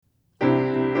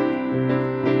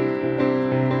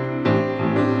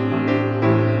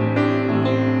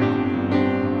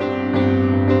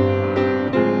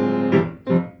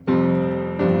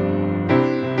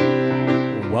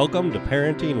Welcome to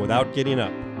Parenting Without Getting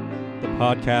Up, the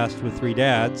podcast with three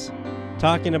dads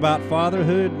talking about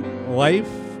fatherhood, life,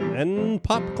 and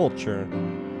pop culture.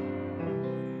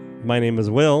 My name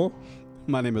is Will.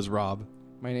 My name is Rob.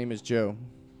 My name is Joe.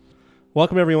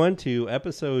 Welcome, everyone, to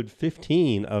episode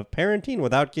 15 of Parenting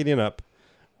Without Getting Up.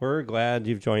 We're glad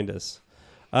you've joined us.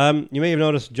 You may have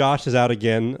noticed Josh is out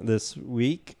again this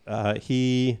week.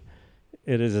 He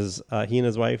and his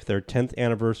wife, their 10th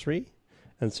anniversary.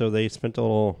 And so they spent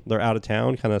they're out of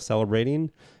town kind of celebrating.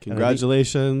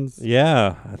 Congratulations.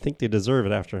 I think they deserve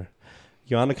it after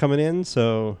Yana coming in.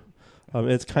 So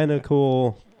it's kind of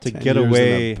cool to 10 get years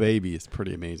away. And a baby is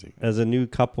pretty amazing. As a new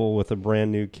couple with a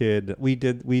brand new kid. We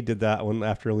did that one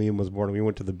after Liam was born. We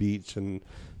went to the beach and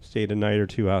stayed a night or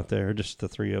two out there, just the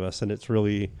three of us. And it's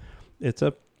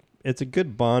a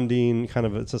good bonding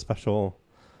it's a special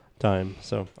time.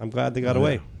 So I'm glad they got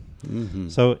away. Mm-hmm.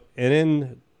 So, and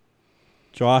in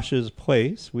Josh's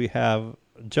place, we have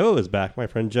Joe is back, my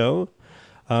friend Joe.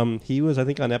 He was, I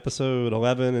think, on episode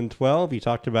 11 and 12. He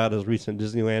talked about his recent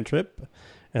Disneyland trip.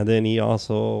 And then he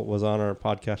also was on our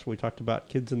podcast where we talked about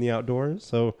kids in the outdoors.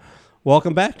 So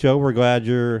welcome back, Joe. We're glad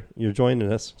you're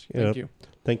joining us. Thank you.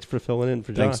 Thanks for filling in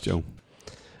for Josh. Thanks, Joe.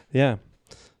 Yeah.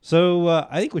 So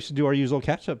I think we should do our usual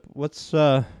catch-up. Let's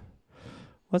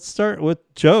start with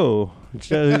Joe.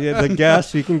 The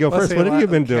guest. You can go first. What have you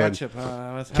been doing?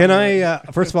 Can I,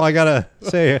 first of all, I got to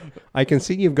say, I can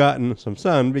see you've gotten some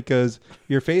sun because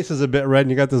your face is a bit red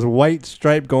and you got this white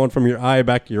stripe going from your eye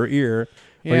back to your ear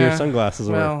where your sunglasses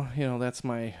are. Well, that's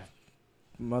my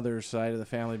mother's side of the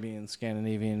family being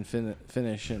Scandinavian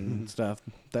Finnish and stuff.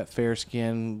 That fair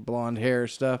skin, blonde hair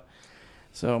stuff.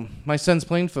 So my son's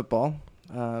playing football.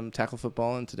 Tackle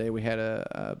football, and today we had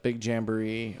a big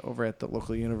jamboree over at the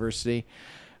local university,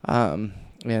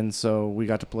 and so we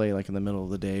got to play like in the middle of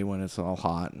the day when it's all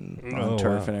hot and on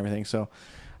turf and everything. So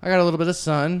I got a little bit of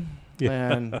sun,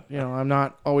 and I'm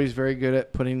not always very good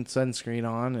at putting sunscreen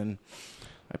on, and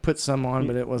I put some on,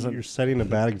 but it wasn't. You're setting a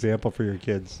bad example for your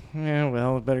kids. Yeah,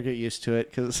 well, I better get used to it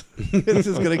because this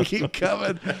is going to keep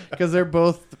coming because they're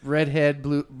both redhead,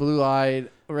 blue-eyed,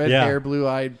 red hair,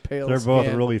 blue-eyed, pale They're skin.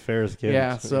 both really fair skinned.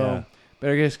 Yeah, so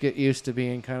better just get used to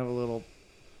being kind of a little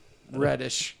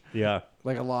reddish. Yeah.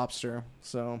 Like a lobster.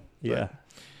 So yeah.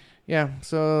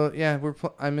 So we're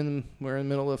in the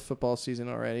middle of football season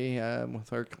already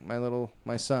with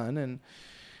my son,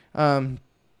 and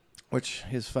which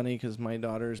is funny because my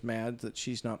daughter's mad that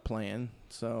she's not playing.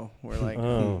 So we're like,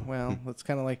 well, it's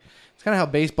kind of how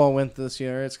baseball went this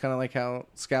year. It's kind of like how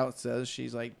Scout says.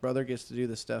 She's like, brother gets to do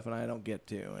this stuff and I don't get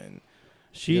to. And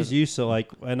she's used to, like,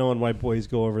 I know when my boys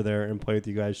go over there and play with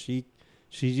you guys, she's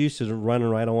used to running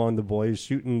right along the boys,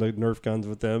 shooting the Nerf guns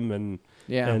with them, and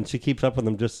she keeps up with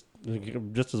them just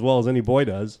as well as any boy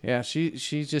does. Yeah, she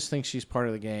just thinks she's part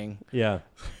of the gang. Yeah.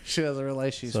 She doesn't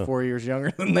realize she's 4 years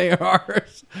younger than they are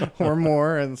or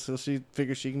more, and so she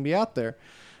figures she can be out there.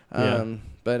 So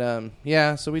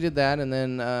we did that, and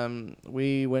then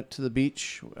we went to the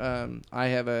beach. I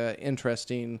have an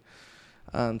interesting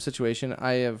situation.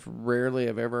 I have rarely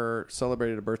ever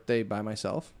celebrated a birthday by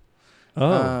myself.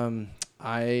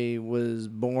 I was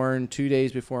born 2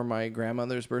 days before my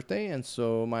grandmother's birthday, and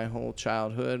so my whole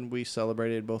childhood we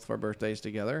celebrated both of our birthdays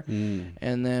together.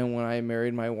 And then when I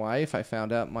married my wife, I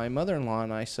found out my mother-in-law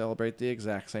and I celebrate the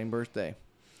exact same birthday.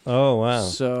 Oh, wow.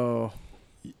 So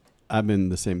I'm in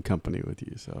the same company with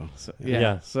you, so.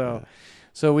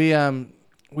 So we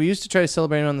used to try to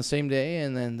celebrate on the same day,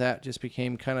 and then that just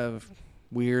became kind of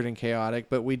weird and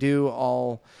chaotic. But we do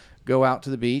all go out to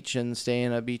the beach and stay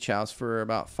in a beach house for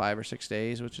about 5 or 6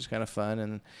 days, which is kind of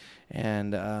fun.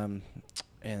 And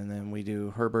then we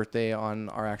do her birthday on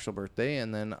our actual birthday,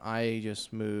 and then I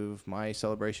just move my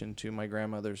celebration to my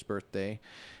grandmother's birthday,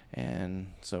 and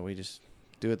so we just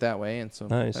do it that way. And so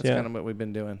that's kind of what we've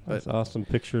been doing. That's awesome.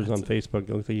 Pictures on Facebook.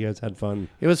 It looks like you guys had fun.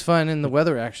 It was fun, and the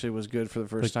weather actually was good for the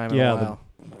first time in a while.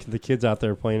 The kids out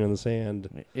there playing in the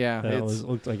sand. Yeah, it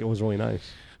looked like it was really nice.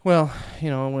 Well,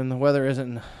 when the weather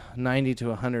isn't 90 to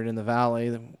 100 in the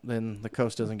valley, then the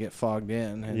coast doesn't get fogged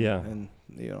in. And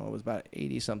it was about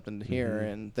 80 something here,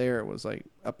 and there it was like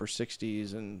upper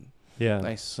 60s and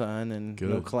nice sun and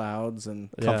no clouds and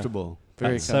comfortable.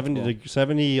 Very comfortable.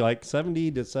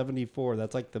 70 to 74.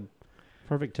 That's like the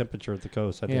perfect temperature at the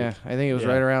coast, I think. Yeah, I think it was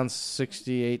right around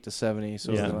 68 to 70.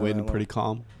 So it was wind pretty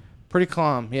calm. Pretty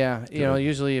calm, yeah. Good.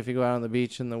 Usually if you go out on the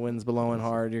beach and the wind's blowing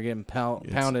hard, you're getting pounded,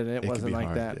 and it wasn't like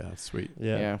hard. that. Yeah, sweet.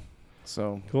 Yeah.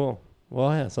 So cool.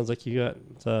 Well, yeah, sounds like you got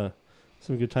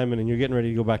some good time in, and you're getting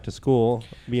ready to go back to school,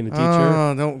 being a teacher.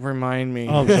 Oh, don't remind me.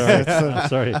 Oh, I'm sorry. I'm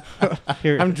sorry.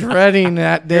 Here, I'm dreading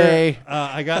that day.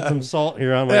 I got some salt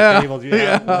here on my table.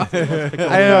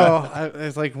 I know. I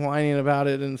was like whining about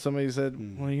it, and somebody said,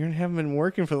 "Well, you haven't been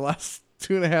working for the last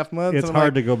 2.5 months." It's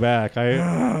hard to go back.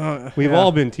 We've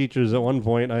all been teachers at one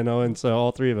point, I know, and so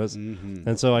all three of us,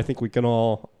 and so I think we can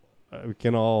all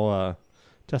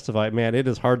testify. Man, it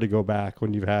is hard to go back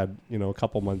when you've had a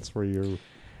couple months where you're.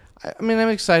 I mean, I'm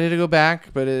excited to go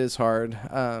back, but it is hard.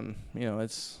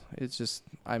 It's just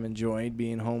I'm enjoyed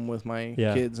being home with my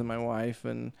kids and my wife,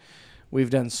 and we've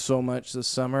done so much this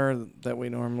summer that we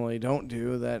normally don't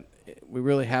do. That we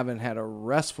really haven't had a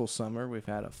restful summer. We've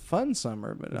had a fun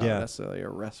summer, but not necessarily a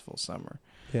restful summer.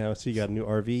 Yeah, so you got a new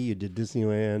RV. You did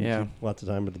Disneyland. Yeah, lots of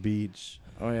time at the beach.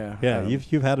 Oh yeah, yeah.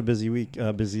 You've had a busy week,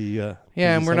 and we're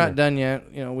summer. Not done yet.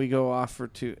 We go off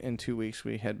in 2 weeks.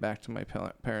 We head back to my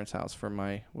parents' house for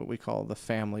what we call the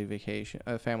family vacation,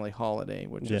 family holiday,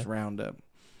 which is Roundup.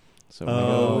 So we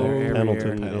go there every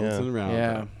year. Pendleton Roundup.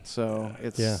 Yeah, so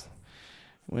it's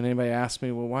when anybody asks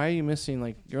me, well, why are you missing?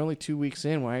 Like, you're only 2 weeks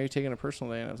in. Why are you taking a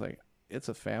personal day? And I was like, it's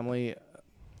a family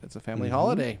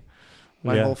holiday.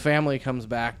 My whole family comes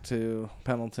back to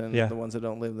Pendleton, the ones that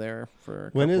don't live there for a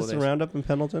couple When of is days. the Roundup in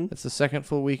Pendleton? It's the second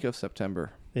full week of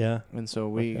September. Yeah. And so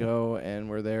we go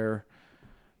and we're there.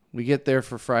 We get there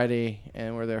for Friday,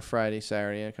 and we're there Friday,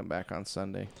 Saturday, and come back on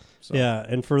Sunday. So. Yeah,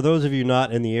 and for those of you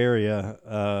not in the area,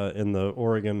 in the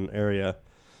Oregon area,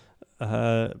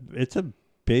 it's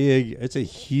a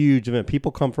huge event.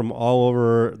 People come from all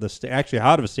over the state, actually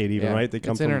out of state even, right? They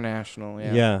come it's international,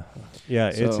 Yeah,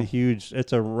 so,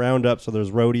 it's a roundup, so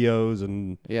there's rodeos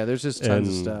and... Yeah, there's just tons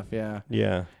of stuff, yeah.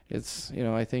 Yeah. It's,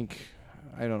 I think,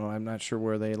 I don't know, I'm not sure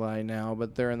where they lie now,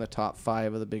 but they're in the top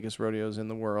 5 of the biggest rodeos in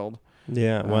the world.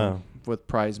 Yeah, wow. With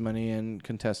prize money and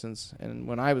contestants. And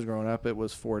when I was growing up, it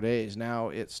was 4 days. Now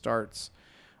it starts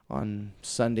on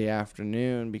Sunday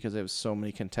afternoon because there was so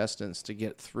many contestants to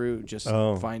get through, just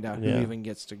find out who even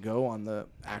gets to go on the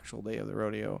actual day of the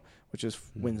rodeo, which is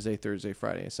Wednesday, Thursday,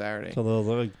 Friday, and Saturday. So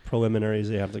those preliminaries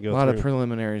they have to go through. A lot of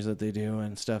preliminaries that they do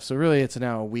and stuff. So really it's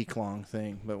now a week-long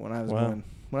thing. But when I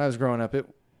was growing up,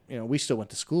 we still went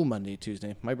to school Monday,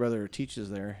 Tuesday. My brother teaches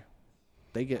there.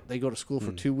 They go to school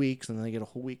for 2 weeks and then they get a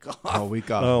whole week off. Oh, week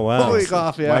off. Oh, wow. Whole week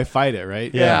off, yeah. Why fight it, right?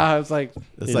 Yeah, I was like...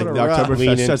 It's like the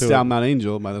Oktoberfest shuts down Mount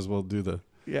Angel. Might as well do the...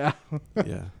 Yeah.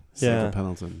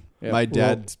 Pendleton. Yep. My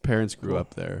dad's parents grew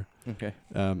up there. Okay.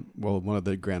 One of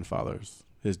the grandfathers,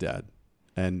 his dad.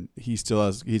 And he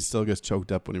still gets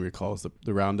choked up when he recalls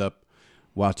the Roundup,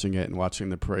 watching it and watching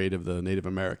the parade of the Native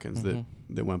Americans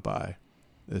that went by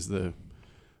as the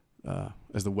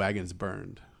wagons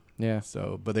burned. Yeah.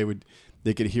 So, but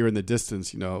they could hear in the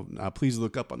distance, please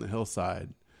look up on the hillside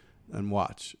and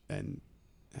watch. And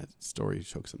that story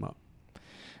chokes them up.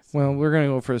 Well, we're going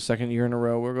to go for the second year in a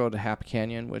row. We'll go to Hap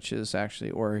Canyon, which is actually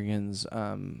Oregon's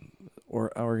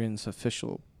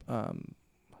official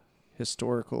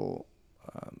historical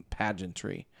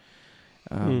pageantry,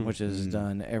 which is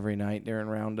done every night during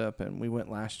Roundup. And we went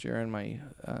last year, and my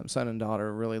son and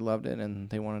daughter really loved it, and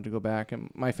they wanted to go back. And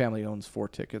my family owns 4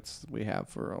 tickets. We have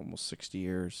for almost 60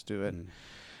 years to it.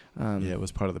 It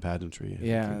was part of the pageantry.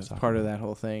 It's part of that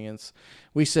whole thing.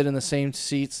 We sit in the same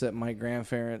seats that my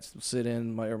grandparents sit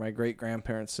in, or my great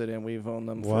grandparents sit in. We've owned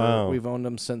them. We've owned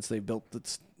them since they built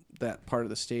that part of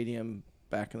the stadium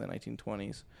back in the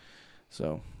 1920s.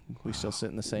 So we still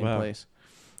sit in the same place.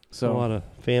 So a lot of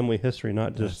family history,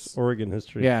 not just Oregon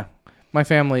history. Yeah, my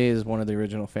family is one of the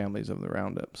original families of the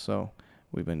Roundup. So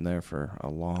we've been there for a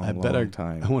long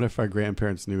time. I wonder if our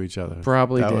grandparents knew each other.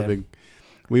 Probably did.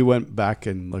 We went back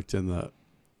and looked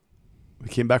we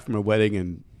came back from a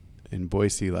wedding in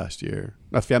Boise last year,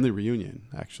 a family reunion,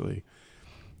 actually.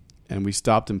 And we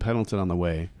stopped in Pendleton on the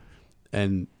way,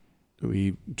 and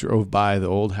we drove by the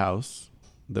old house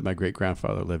that my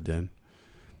great-grandfather lived in.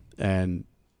 And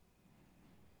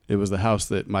it was the house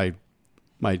that my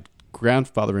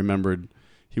grandfather remembered.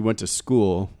 He went to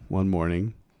school one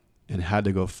morning and had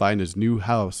to go find his new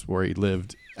house where he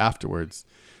lived afterwards,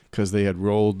 because they had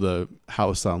rolled the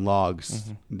house on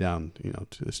logs down,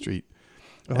 to the street.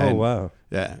 Oh, wow.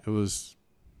 Yeah, it was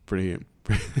pretty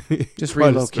just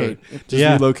relocate.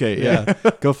 Relocate, yeah.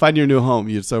 Go find your new home.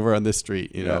 It's over on this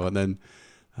street, And then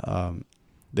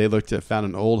they found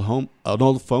an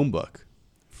old phone book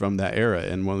from that era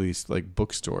in one of these like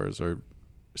bookstores or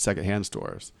secondhand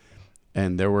stores,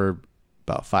 and there were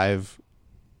about 5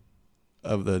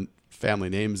 of the family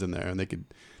names in there, and they could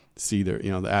see their,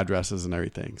 the addresses and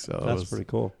everything. So that's pretty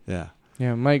cool. Yeah.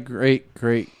 Yeah. My great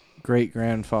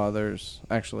grandfather's,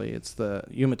 actually, it's the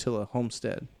Umatilla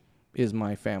homestead is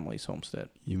my family's homestead.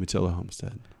 Umatilla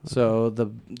Homestead. Okay. So the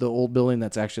old building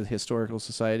that's actually the Historical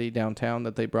Society downtown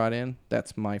that they brought in,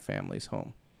 that's my family's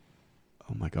home.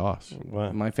 Oh my gosh.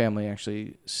 Wow. My family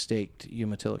actually staked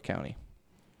Umatilla County.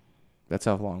 That's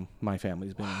how long my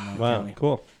family's been in my county.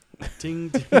 Cool. Ding,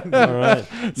 ding. All right.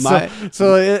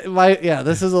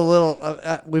 This is a little.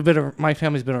 My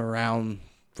family's been around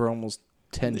for almost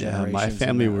 10 generations. My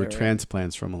family were area.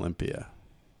 transplants from Olympia.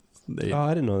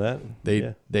 I didn't know that.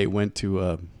 They went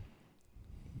to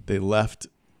they left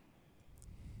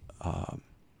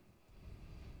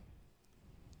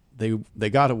they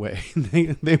got away.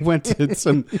 they went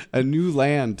to a new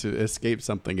land to escape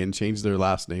something and changed their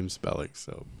last name spelling.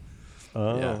 So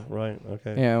right,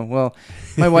 okay. Yeah, well,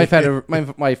 my wife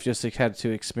just had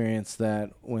to experience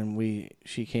that when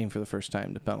she came for the first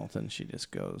time to Pendleton. She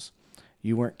just goes,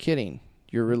 "You weren't kidding.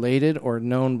 You're related or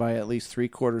known by at least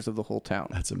 3/4 of the whole town."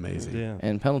 That's amazing. Yeah.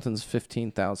 And Pendleton's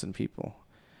 15,000 people.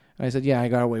 And I said, "Yeah, I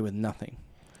got away with nothing."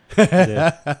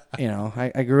 Yeah.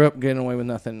 I grew up getting away with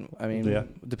nothing. I mean,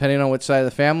 depending on which side of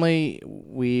the family,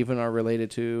 we even are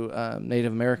related to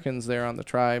Native Americans there on the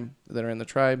tribe that are in the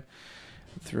tribe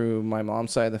through my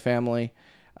mom's side of the family.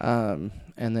 And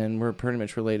then we're pretty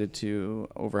much related to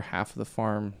over half of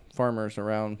the farmers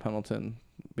around Pendleton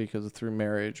because of through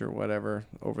marriage or whatever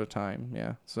over time.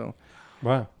 Yeah. So.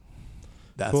 Wow.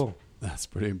 That's cool. That's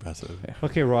pretty impressive. Yeah.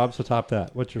 Okay, Rob, so top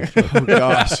that. What's your story? Oh,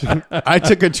 gosh. I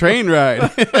took a train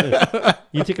ride.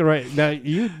 You took a ride. Now,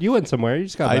 you went somewhere. You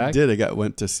just got back. I did.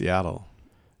 Went to Seattle.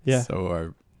 Yeah.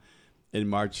 So in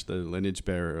March, the lineage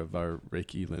bearer of our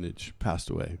Reiki lineage passed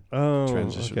away. Oh,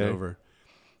 transitioned over.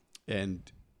 And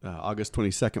August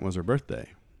 22nd was her birthday.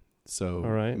 So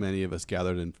many of us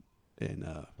gathered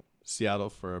in Seattle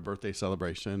for a birthday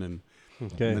celebration and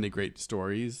many great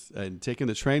stories. And taking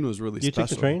the train was really special. You took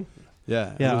the train?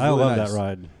 Yeah. Yeah, I love that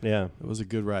ride. Yeah. It was a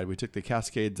good ride. We took the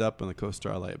Cascades up and the Coast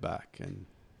Starlight back, and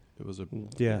it was a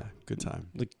good time.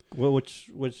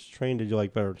 Which train did you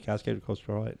like better, Cascade or Coast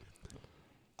Starlight?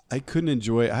 I couldn't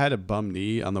enjoy I had a bum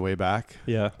knee on the way back.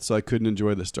 Yeah. So I couldn't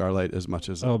enjoy the Starlight as much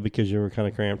as... Oh, because you were kind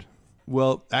of cramped?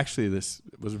 Well, actually, this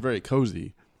was very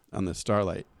cozy on the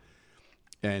Starlight.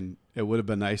 And it would have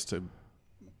been nice to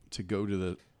go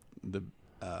to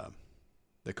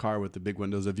the car with the big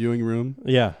windows, a viewing room.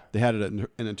 Yeah. They had an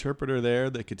interpreter there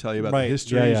that could tell you about the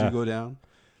history as you go down.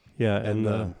 Yeah.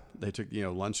 And they took,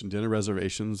 lunch and dinner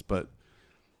reservations, but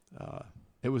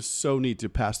it was so neat to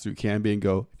pass through Canby and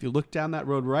go, if you look down that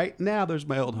road right now, there's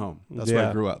my old home. That's where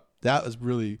I grew up. That was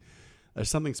really, there's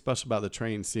something special about the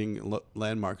train, seeing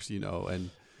landmarks,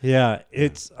 and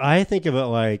I think of it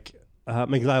like,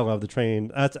 because I love the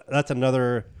train. That's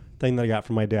another thing that I got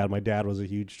from my dad. My dad was a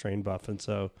huge train buff, and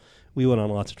so we went on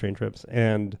lots of train trips.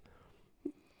 And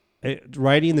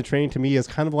riding the train to me is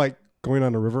kind of like going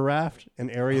on a river raft, an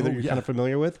area that you're kind of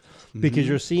familiar with, because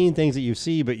you're seeing things that you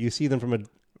see, but you see them from a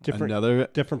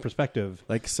different perspective.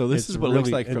 Like, so this is what it looks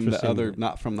like from the other,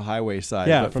 not from the highway side,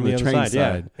 but from the other train side.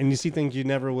 Yeah. And you see things you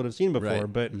never would have seen before,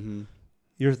 but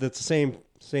that's the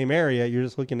same area. You're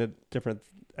just looking at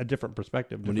a different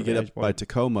perspective. When you get up by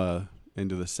Tacoma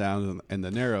into the Sound and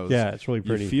the Narrows, it's really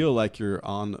pretty. You feel like you're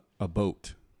on a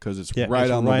boat because it's right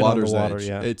on the water's edge.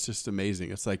 Yeah. It's just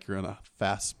amazing. It's like you're on a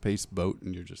fast-paced boat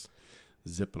and you're just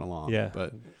zipping along. Yeah,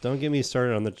 but don't get me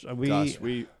started on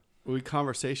the. We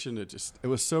conversation. It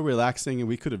was so relaxing, and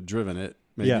we could have driven it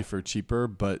maybe for cheaper,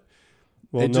 but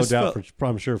no doubt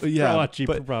I'm sure for a lot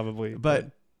cheaper probably.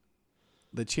 But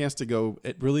the chance to go,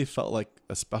 it really felt like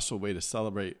a special way to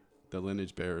celebrate the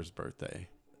lineage bearer's birthday,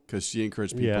 because she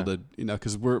encouraged people to,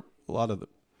 because we're a lot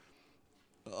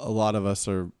of us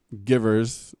are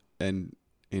givers, and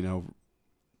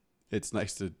it's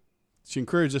nice to. She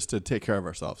encouraged us to take care of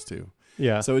ourselves too.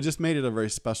 Yeah. So it just made it a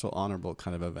very special, honorable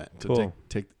kind of event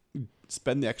to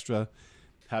spend the extra,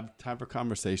 have time for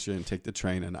conversation, take the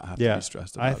train, and not have to be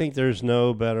stressed about it. I think there's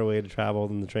no better way to travel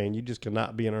than the train. You just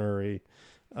cannot be in a hurry.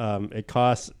 It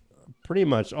costs pretty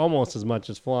much almost as much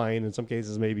as flying, in some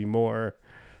cases maybe more,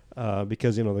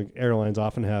 because the airlines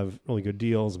often have really good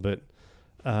deals. But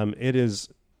it's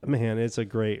a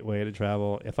great way to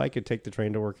travel. If I could take the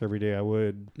train to work every day, I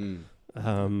would.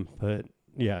 But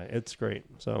yeah, it's great.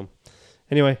 So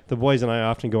anyway, the boys and I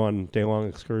often go on day-long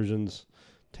excursions,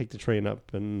 take the train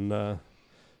up, and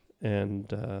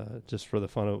just for the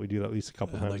fun of it, we do that at least a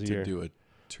couple times a year. I'd like to do a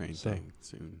train thing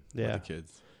soon with the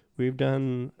kids. We've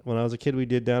done, when I was a kid, we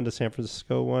did down to San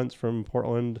Francisco once from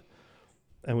Portland,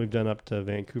 and we've done up to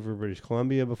Vancouver, British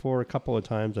Columbia before a couple of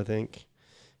times, I think.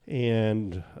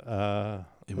 And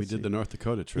we did the North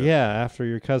Dakota trip. Yeah, after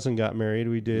your cousin got married,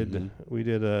 we did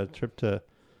a trip to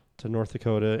North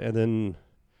Dakota, and then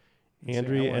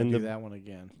Andrea and do that one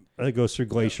again. It goes through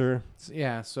Glacier.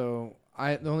 Yeah. So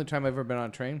the only time I've ever been on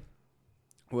a train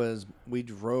was we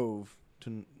drove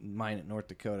to mine at North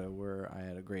Dakota, where I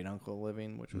had a great uncle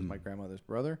living, which was my grandmother's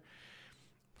brother.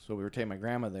 So we were taking my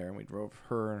grandma there, and we drove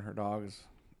her and her dogs.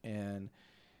 And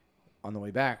on the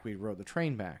way back, we rode the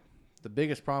train back. The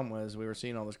biggest problem was we were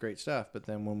seeing all this great stuff, but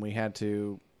then when we had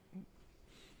to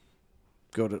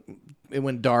it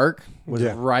went dark, was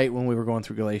right when we were going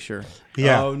through Glacier.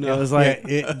 Yeah. Oh, no. It was like,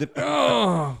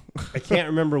 I can't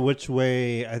remember which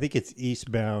way. I think it's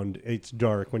eastbound. It's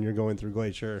dark when you're going through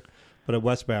Glacier, but at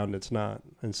westbound, it's not.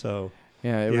 And so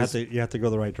yeah, you have to go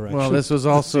the right direction. Well, this was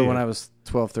also when I was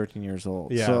 12, 13 years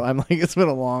old. Yeah. So I'm like, it's been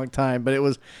a long time, but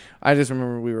I just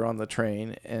remember we were on the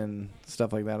train and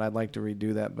stuff like that. I'd like to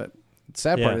redo that, but the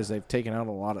sad part is they've taken out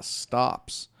a lot of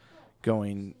stops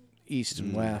going east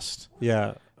and west.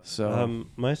 Yeah. So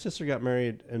my sister got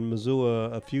married in Missoula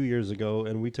a few years ago,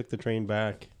 and we took the train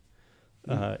back.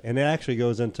 And it actually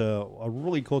goes into a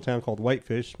really cool town called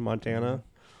Whitefish, Montana,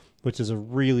 which is a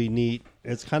really neat.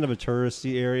 It's kind of a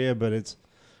touristy area, but it's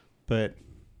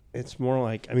more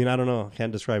like, I mean, I don't know, I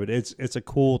can't describe it. It's a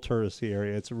cool touristy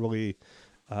area. It's really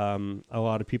a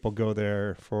lot of people go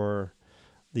there for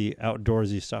the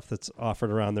outdoorsy stuff that's offered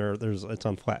around there. It's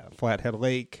on Flathead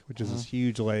Lake, which is this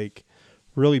huge lake,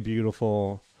 really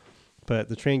beautiful. But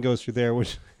the train goes through there,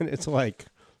 which it's like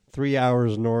 3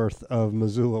 hours north of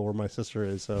Missoula, where my sister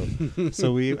is.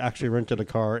 So we actually rented a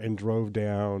car and drove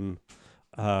down,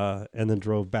 and then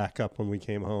drove back up when we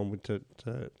came home to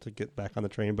get back on the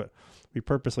train. But we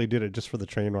purposely did it just for the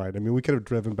train ride. I mean, we could have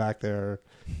driven back there.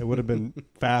 It would have been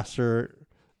faster,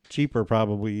 cheaper,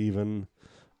 probably even.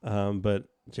 But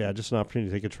yeah, just an opportunity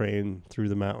to take a train through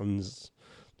the mountains.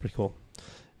 Pretty cool.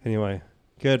 Anyway,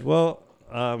 good. Well,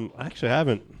 actually, I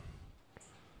haven't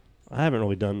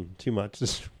really done too much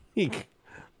this week.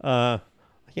 I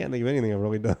can't think of anything I've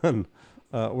really done.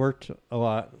 Worked a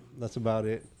lot. That's about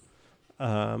it.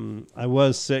 I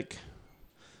was sick.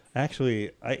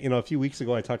 Actually, a few weeks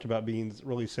ago I talked about being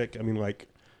really sick. I mean, like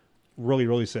really,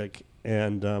 really sick,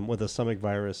 and with a stomach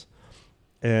virus.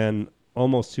 And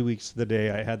almost 2 weeks to the day,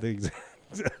 I had the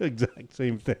exact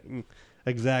same thing,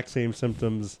 exact same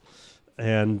symptoms.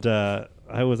 And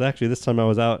I was actually, this time I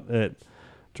was out at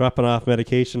dropping off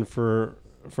medication for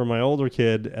my older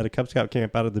kid at a Cub Scout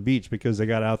camp out at the beach, because they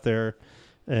got out there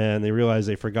and they realized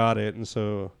they forgot it. And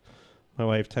so my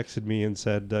wife texted me and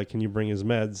said, can you bring his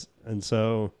meds? And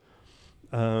so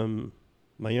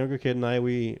my younger kid and I,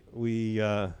 we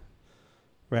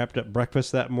wrapped up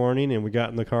breakfast that morning, and we got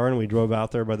in the car and we drove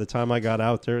out there. By the time I got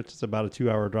out there, it's about a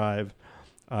 2-hour drive.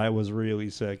 I was really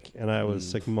sick, and I was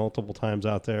sick multiple times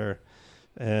out there.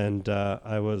 And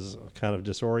I was kind of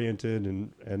disoriented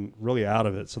and really out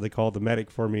of it. So they called the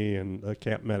medic for me, and the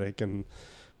camp medic, and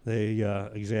they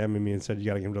examined me and said, you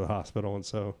got to get him to the hospital. And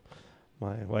so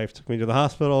my wife took me to the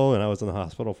hospital, and I was in the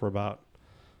hospital for about,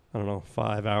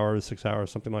 5 hours, 6 hours,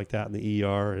 something like that in the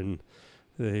ER. And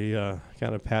they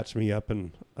kind of patched me up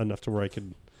and enough to where I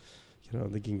could,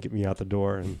 they can get me out the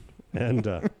door. And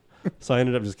so I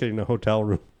ended up just getting a hotel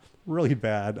room. Really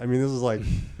bad. I mean, this is like,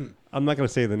 I'm not going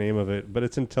to say the name of it, but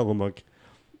it's in Tillamook,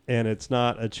 and it's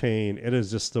not a chain. It is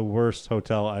just the worst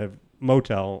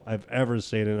motel I've ever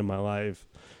stayed in my life.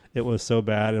 It was so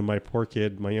bad. And my poor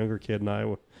kid, my younger kid, and I,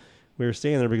 we were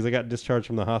staying there because I got discharged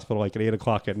from the hospital like at 8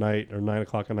 o'clock at night or 9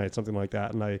 o'clock at night, something like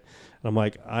that. And I'm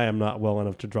like, I am not well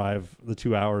enough to drive the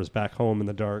 2 hours back home in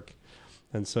the dark.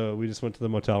 And so we just went to the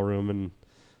motel room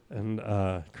and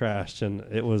crashed, and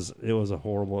it was a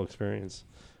horrible experience.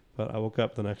 But I woke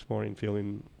up the next morning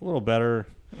feeling a little better.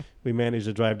 We managed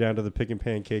to drive down to the Pig and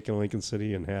Pancake in Lincoln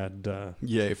City and had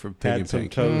yay for Pig and some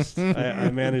toast. I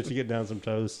managed to get down some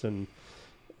toast, and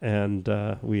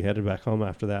we headed back home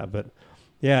after that. But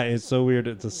yeah, it's so weird.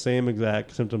 It's the same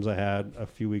exact symptoms I had a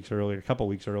couple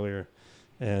weeks earlier,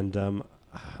 and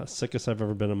sickest I've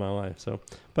ever been in my life. So,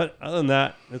 but other than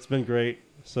that, it's been great.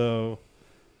 So,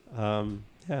 yeah,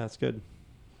 it's good.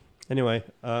 Anyway,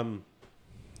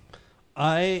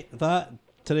 I thought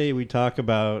today we'd talk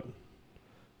about,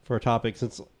 for a topic,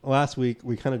 since last week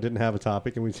we kind of didn't have a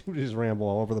topic and we seemed to just ramble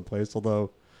all over the place, although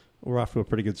we're off to a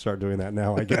pretty good start doing that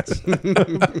now, I guess.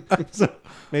 So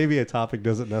maybe a topic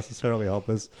doesn't necessarily help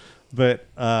us. But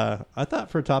I thought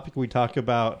for a topic we'd talk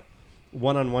about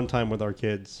one-on-one time with our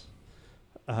kids.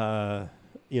 Where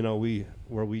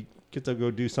we get to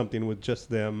go do something with just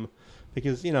them.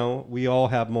 Because, we all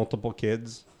have multiple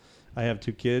kids. I have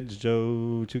 2 kids,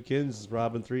 Joe 2 kids,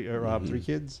 Rob 3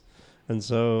 kids. And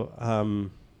so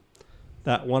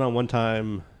that one-on-one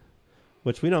time,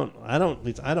 which I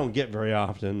don't get very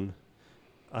often,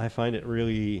 I find it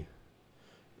really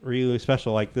really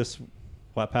special. Like this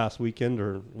past weekend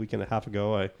or week and a half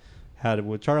ago, I had it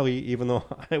with Charlie. Even though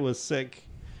I was sick,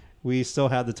 we still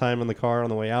had the time in the car on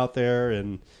the way out there,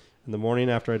 and in the morning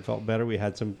after I'd felt better, we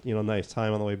had some nice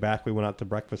time on the way back. We went out to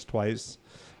breakfast twice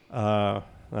that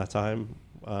time.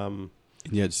 And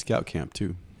you had scout camp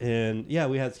too. And yeah,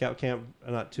 we had scout camp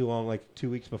not too long, like 2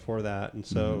 weeks before that, and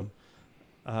so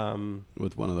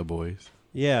with one of the boys.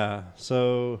 Yeah,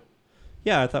 so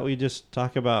yeah, I thought we'd just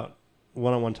talk about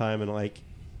one-on-one time and like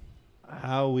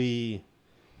how we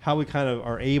kind of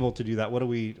are able to do that. What do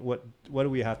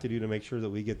we have to do to make sure that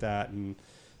we get that, and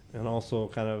also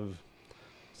kind of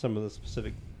some of the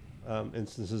specific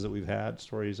instances that we've had,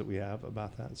 stories that we have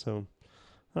about that. So,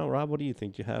 Rob, what do you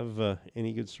think? Do you have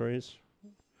any good stories?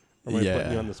 Or am I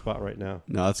putting you on the spot right now?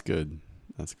 No, that's good.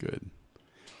 That's good.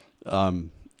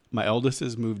 My eldest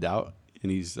has moved out,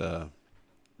 and he's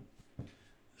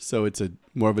so it's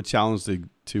more of a challenge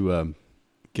to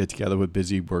get together with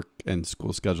busy work and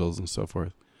school schedules and so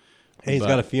forth. Hey, he's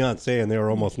got a fiance, and they were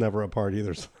almost never apart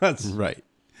either. So that's right.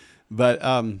 But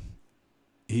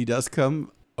he does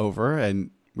come over, and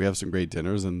we have some great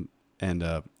dinners, and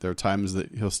there are times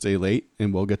that he'll stay late,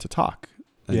 and we'll get to talk.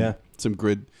 And some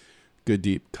good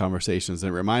deep conversations.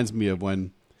 And it reminds me of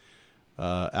when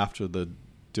after the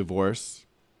divorce,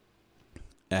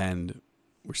 and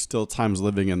we're still times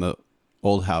living in the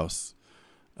old house,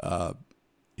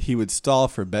 he would stall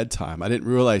for bedtime. I didn't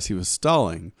realize he was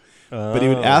stalling, but he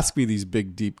would ask me these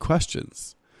big, deep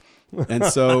questions. And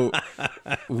so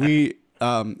he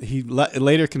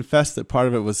later confessed that part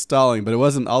of it was stalling, but it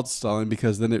wasn't all stalling,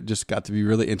 because then it just got to be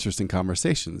really interesting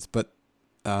conversations. But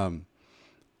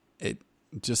it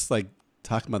just like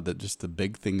talking about the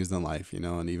big things in life,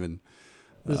 and even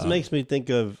this makes me think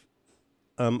of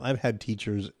I've had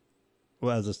teachers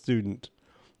as a student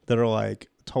that are like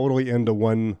totally into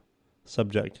one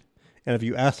subject, and if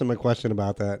you ask them a question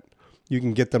about that, you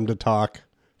can get them to talk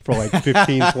for like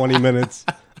 15-20 minutes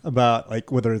about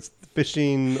like whether it's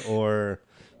fishing or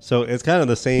so. It's kind of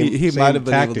the same. He might have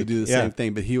been tactic. able to do the same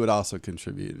thing, but he would also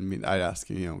contribute. I mean, I'd ask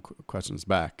him questions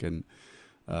back, and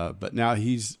but now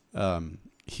he's a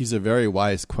very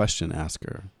wise question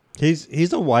asker.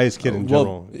 He's a wise kid in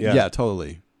general. Yeah,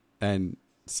 totally. And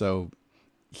so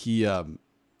he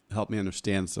helped me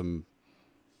understand some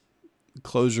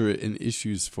closure in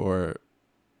issues for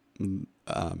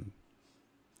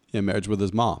marriage with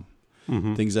his mom.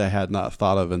 Mm-hmm. Things I had not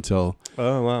thought of until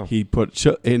he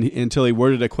until he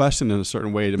worded a question in a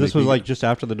certain way. This was like just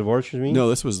after the divorce, you mean? No,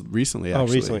 this was recently.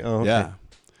 Actually. Recently. Oh, okay.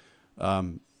 Yeah.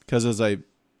 Because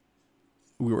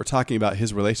we were talking about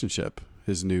his relationship,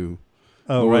 his new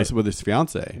with his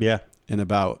fiance. Yeah. And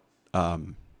about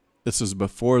this was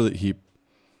before he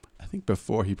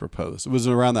proposed. It was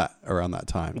around that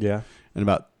time. Yeah. And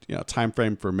about time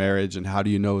frame for marriage, and how do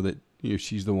you know that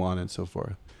she's the one, and so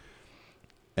forth.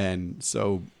 And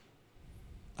so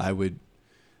I would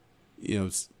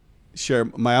share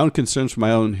my own concerns from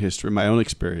my own history, my own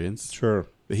experience. Sure.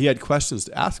 But he had questions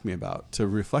to ask me about, to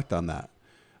reflect on that.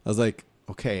 I was like,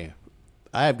 okay,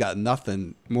 I have got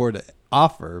nothing more to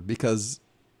offer, because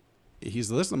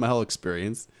he's listened to my whole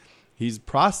experience. He's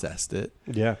processed it.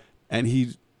 Yeah. And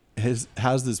he has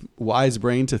this wise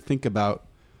brain to think about,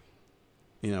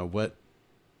 what,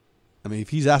 I mean, if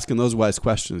he's asking those wise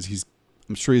questions,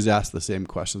 I'm sure he's asked the same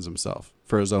questions himself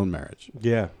for his own marriage.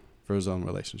 Yeah. For his own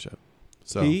relationship.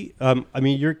 So, I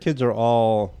mean, your kids are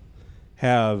all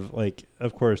have, like,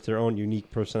 of course, their own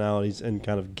unique personalities and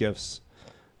kind of gifts.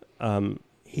 I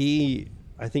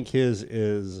think his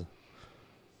is,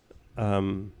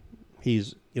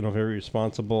 he's, very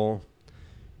responsible.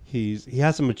 He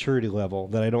has a maturity level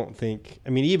that I don't think, I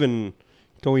mean, even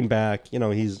going back,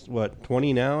 he's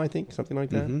 20 now, I think, something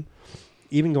like that. Mm-hmm.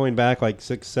 Even going back like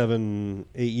 6, 7,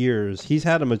 8 years, he's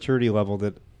had a maturity level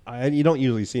that you don't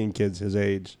usually see in kids his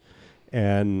age.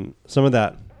 And some of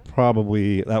that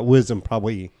wisdom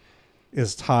probably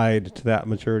is tied to that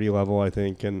maturity level, I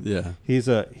think. And he's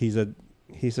a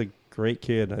great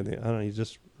kid. I don't know. He's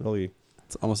just really,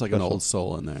 it's almost like special. An old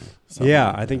soul in there.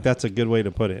 Yeah. I think that's a good way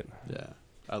to put it. Yeah.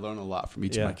 I learn a lot from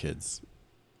each of my kids.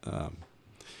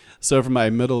 So for my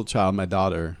middle child, my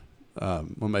daughter,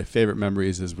 one of my favorite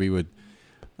memories is we would,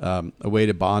 a way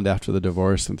to bond after the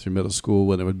divorce and through middle school,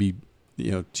 when it would be,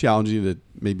 challenging to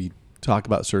maybe talk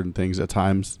about certain things at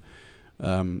times.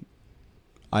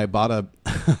 I bought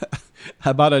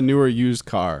a newer used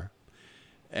car,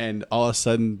 and all of a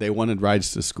sudden they wanted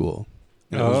rides to school.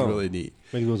 And it was really neat.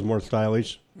 Maybe it was more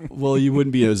stylish. Well, you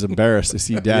wouldn't be as embarrassed to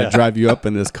see Dad drive you up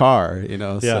in his car,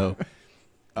 Yeah. So,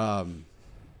 and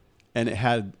it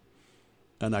had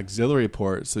an auxiliary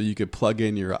port so you could plug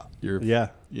in your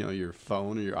your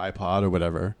phone or your iPod or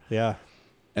whatever. Yeah.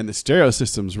 And the stereo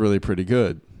system's really pretty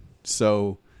good.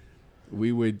 So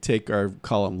we would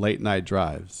call them late night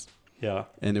drives. Yeah.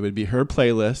 And it would be her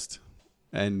playlist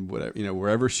and whatever,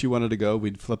 wherever she wanted to go,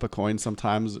 we'd flip a coin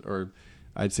sometimes, or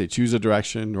I'd say choose a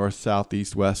direction, north, south,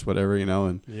 east, west, whatever,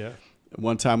 and yeah.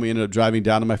 One time we ended up driving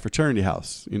down to my fraternity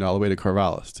house, all the way to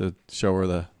Corvallis to show her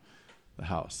the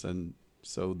house. And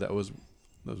so those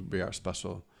would be our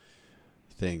special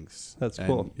things. That's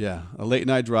cool. Yeah. A late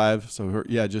night drive. So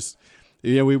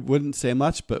we wouldn't say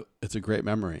much, but it's a great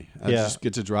memory. I just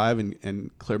get to drive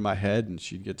and clear my head, and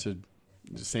she'd get to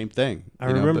the same thing. I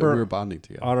remember we were bonding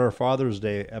together. On our Father's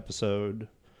Day episode,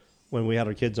 when we had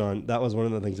our kids on, that was one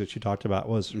of the things that she talked about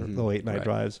was the late night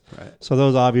drives. Right. So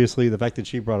those obviously, the fact that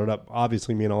she brought it up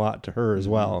obviously mean a lot to her as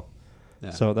well.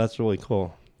 Yeah. So that's really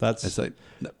cool. It's like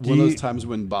one of those times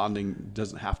when bonding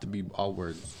doesn't have to be all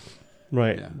words.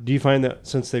 Right. Yeah. Do you find that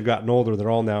since they've gotten older, they're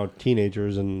all now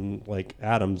teenagers, and like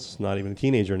Adam's not even a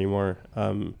teenager anymore.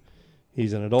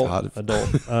 He's an adult.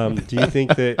 Do you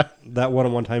think that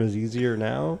one-on-one time is easier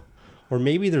now? Or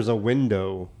maybe there's a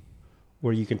window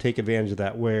where you can take advantage of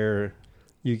that, where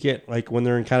you get, like, when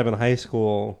they're in high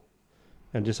school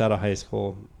and just out of high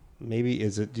school, maybe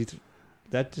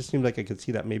that just seems like I could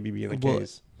see that maybe being the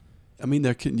case. I mean,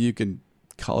 you can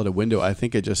call it a window. I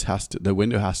think the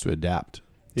window has to adapt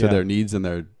to their needs and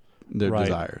their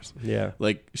desires. Yeah.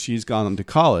 Like, she's gone to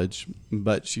college,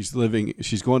 but she's going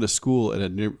to school at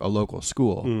a local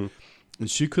school. And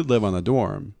she could live on the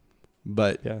dorm,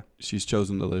 but she's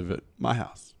chosen to live at my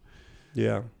house.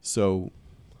 Yeah. So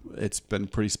it's been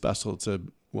pretty special.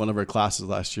 One of her classes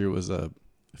last year was a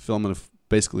film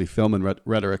and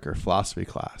rhetoric or philosophy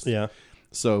class. Yeah.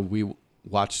 So we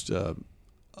watched a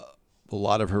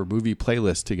lot of her movie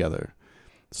playlists together.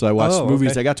 So I watched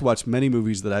movies. Okay. I got to watch many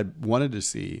movies that I wanted to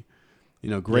see,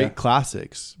 great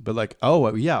classics, but I'll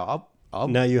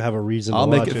now you have a reason. I'll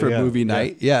make it for movie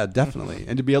night. Yeah, definitely.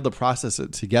 And to be able to process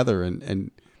it together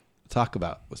and talk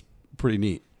about was pretty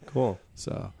neat. Cool.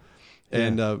 So,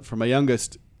 and for my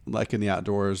youngest, like in the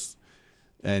outdoors,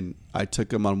 and I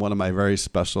took him on one of my very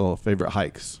special favorite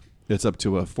hikes. It's up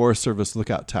to a Forest Service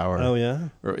lookout tower. Oh yeah.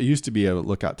 Or it used to be a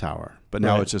lookout tower, but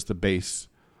now it's just the base.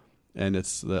 And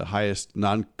it's the highest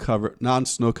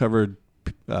non-snow covered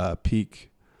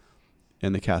peak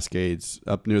in the Cascades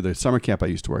up near the summer camp I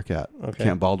used to work at,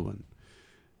 Camp Baldwin.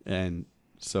 And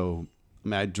so,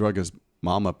 I drug his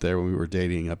mom up there when we were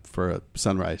dating up for a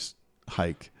sunrise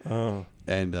hike. Oh.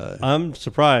 And I'm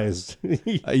surprised. You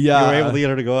were able to get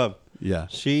her to go up. Yeah.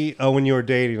 When you were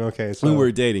dating, okay. So when we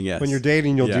were dating, yes. When you're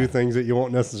dating, you'll do things that you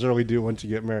won't necessarily do once you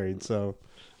get married. So.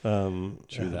 True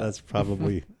that. That's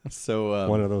probably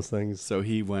one of those things. So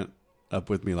he went up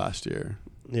with me last year.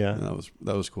 Yeah, and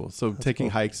that was cool. So that's taking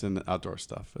cool. hikes and outdoor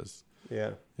stuff is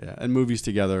and movies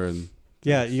together and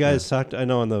you guys talked. I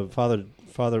know on the father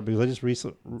because I just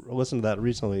listened to that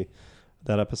recently,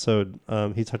 that episode.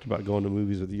 He talked about going to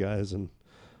movies with you guys, and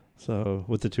so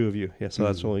with the two of you. Yeah, so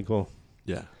that's really cool.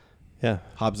 Yeah.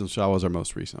 Hobbs and Shaw was our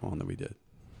most recent one that we did.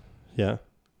 Yeah.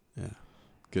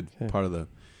 Good part of the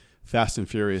Fast and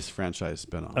Furious franchise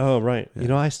spinoff. Oh, right.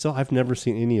 Yeah. I've never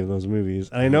seen any of those movies.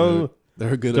 And I know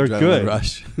they're good. They're good.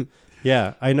 Rush.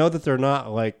 Yeah, I know that they're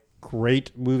not like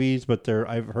great movies, but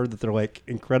I've heard that they're like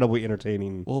incredibly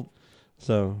entertaining. Well,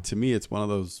 so to me, it's one of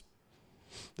those.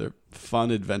 They're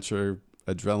fun adventure,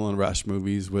 adrenaline rush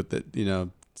movies with the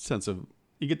sense of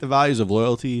you get the values of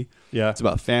loyalty. Yeah, it's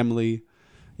about family.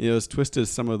 As twisted as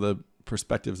some of the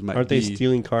perspectives might be. Aren't they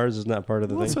stealing cars? Isn't that part of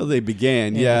the thing? So they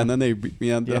began, and then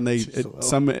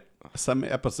some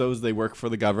episodes they work for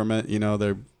the government.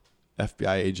 They're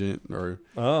FBI agent or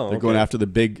they're going after the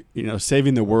big,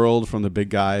 saving the world from the big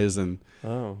guys, and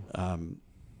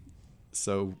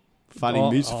so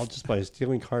finding music all just by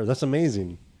stealing cars. That's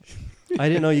amazing. I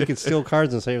didn't know you could steal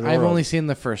cars and save the world. I've only seen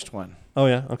the first one. Oh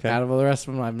yeah, okay. Out of the rest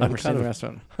of them, I've never seen the rest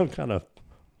of them. I'm kind of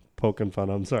poking fun.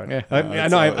 I'm sorry. Yeah.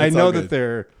 I know that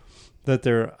they're.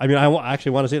 I mean, I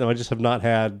actually want to see them. I just have not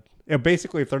had.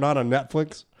 Basically, if they're not on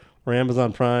Netflix or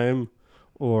Amazon Prime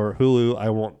or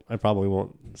Hulu, I probably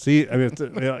won't see. I mean,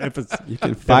 if it's you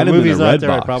can find them movies in the out Red there,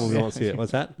 box. I probably won't see it.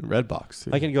 What's that?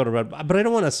 Redbox. I can go to Redbox, but I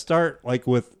don't want to start like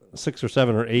with 6 or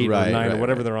 7 or 8 or 9 or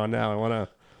whatever they're on now. I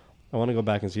want to go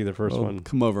back and see the first one.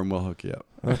 Come over and we'll hook you up.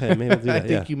 Okay, maybe we'll do that. I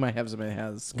think you might have somebody that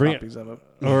has copies of it.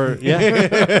 Or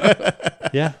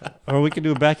or we could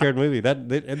do a backyard movie.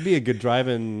 It'd be a good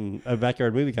drive-in, a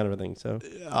backyard movie kind of a thing. So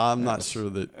I'm not sure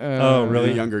that.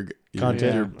 Really? Younger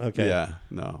content. Okay. Yeah.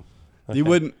 No. Okay. You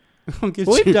wouldn't.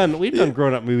 We've done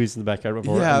grown-up movies in the backyard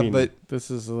before. Yeah, but this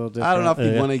is a little different. I don't know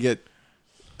if you want to get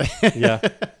Yeah.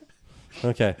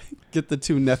 Okay. Get the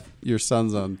two your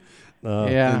sons on.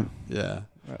 Yeah. Yeah.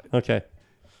 Okay.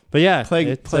 But yeah,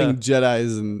 Playing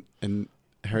Jedis and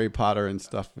Harry Potter and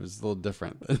stuff is a little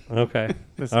different. Okay.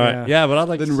 All right. Yeah, but I'd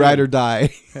like to Ride or Die.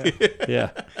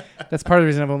 Yeah. That's part of the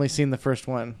reason I've only seen the first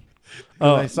one.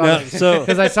 Because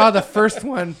I saw the first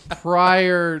one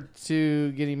prior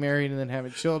to getting married and then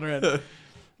having children.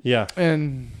 Yeah.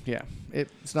 And yeah,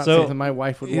 it's not something my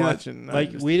wife would watch. And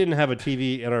we didn't have a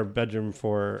TV in our bedroom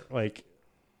for like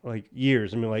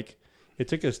years. I mean, like it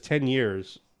took us 10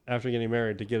 years after getting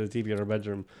married to get a TV in our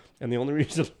bedroom. And the only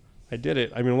reason I did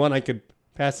it, I mean, one, I could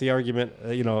pass the argument,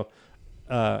 because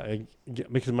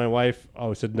my wife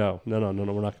always said, no, we're not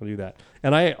going to do that.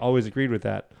 And I always agreed with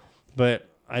that. But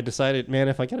I decided, man,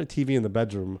 if I got a TV in the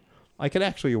bedroom, I could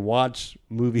actually watch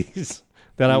movies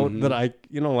that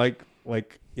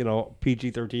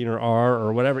PG-13 or R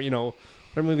or whatever,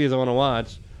 whatever movies I want to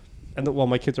watch. And while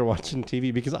my kids are watching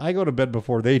TV, because I go to bed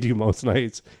before they do most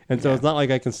nights. And so it's not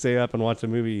like I can stay up and watch a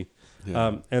movie.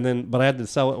 Yeah. But I had to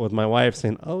sell it with my wife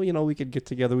saying, we could get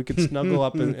together. We could snuggle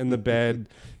up in the bed.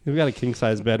 We got a king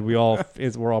size bed. We're all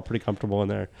pretty comfortable in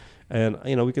there. And,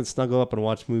 we can snuggle up and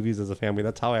watch movies as a family.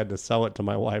 That's how I had to sell it to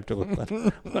my wife to let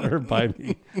her buy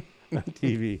me a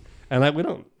TV. And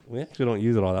we actually don't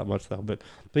use it all that much though. But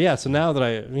yeah, so now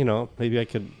that maybe I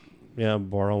could,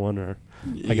 borrow one or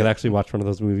I could actually watch one of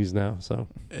those movies now. So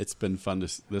it's been fun.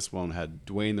 This one had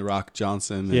Dwayne "The Rock"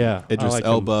 Johnson, and Idris like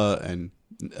Elba, and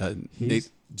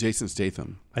Jason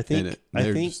Statham. I think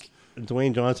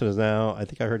Dwayne Johnson is now. I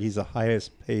think I heard he's the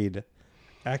highest paid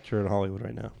actor in Hollywood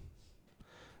right now.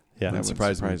 Yeah, that wouldn't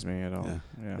surprise me at all.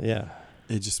 Yeah.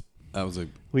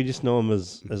 We just know him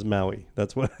as Maui.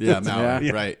 That's what. Yeah, Maui.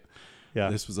 Yeah. Right. Yeah.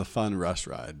 This was a fun rush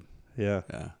ride. Yeah.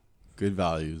 Yeah. Good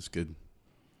values. Good.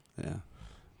 Yeah.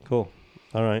 Cool.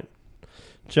 All right,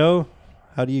 Joe.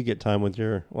 How do you get time with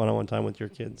your one-on-one time with your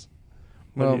kids?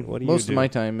 What do most of my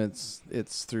time it's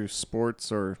through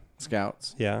sports or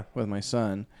scouts. Yeah. With my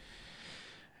son.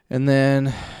 And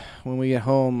then when we get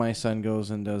home, my son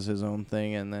goes and does his own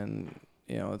thing, and then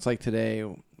it's like today.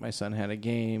 My son had a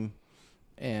game,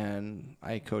 and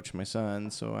I coach my son,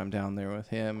 so I'm down there with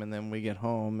him. And then we get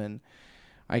home, and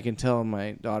I can tell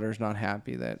my daughter's not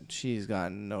happy that she's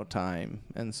gotten no time,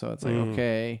 and so it's like,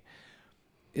 okay,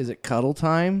 is it cuddle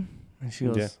time? And she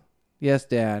goes, yes,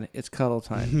 Dad, it's cuddle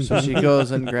time. So she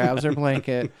goes and grabs her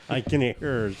blanket. I can hear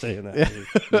her saying that.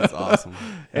 That's awesome.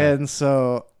 Yeah. And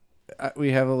so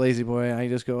we have a lazy boy, and I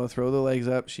just go and throw the legs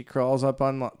up. She crawls up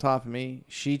on top of me.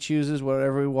 She chooses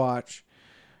whatever we watch,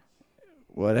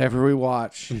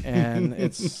 and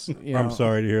it's I'm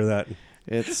sorry to hear that.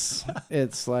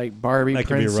 It's like Barbie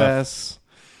Princess.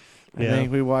 I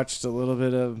think we watched a little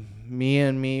bit of Me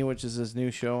and Me, which is this new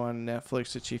show on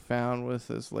Netflix that she found with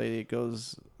this lady.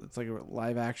 It's like a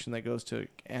live action that goes to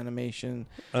animation.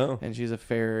 Oh. And she's a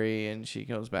fairy, and she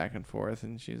goes back and forth,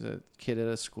 and she's a kid at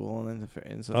a school, and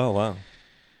so. Oh wow,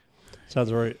 sounds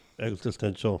very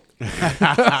existential. Okay.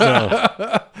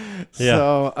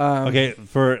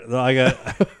 I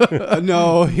got.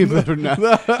 No, you better not.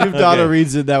 If Donna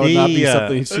reads it, that would not be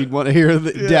something she'd want to hear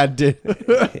that Dad did.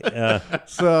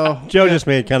 So Joe just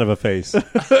made kind of a face.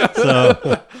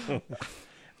 So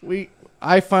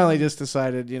I finally just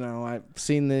decided, I've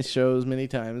seen these shows many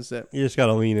times that you just got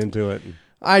to lean into it.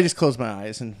 I just closed my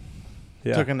eyes and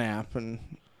took a nap, and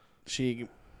she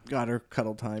got her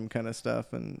cuddle time kind of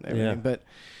stuff and everything. But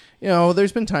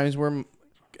there's been times where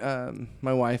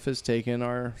my wife has taken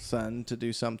our son to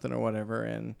do something or whatever,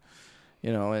 and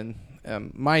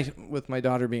with my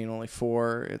daughter being only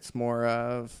 4, it's more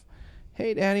of,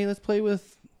 hey, Daddy, let's play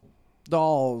with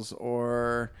dolls.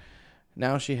 Or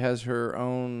now she has her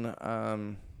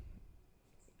own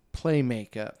play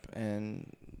makeup,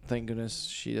 and thank goodness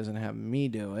she doesn't have me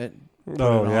do it.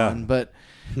 But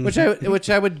which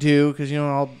I would do, because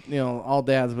all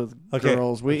dads with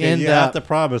girls, we end up. You have to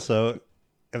promise though,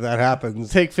 if that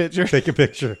happens, take a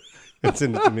picture and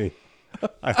send it to me,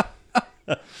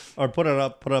 or put it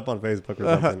up on Facebook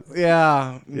or something.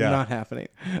 Not happening.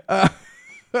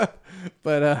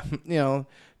 But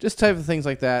just type of things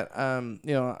like that.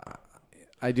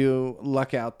 I do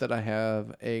luck out that I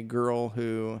have a girl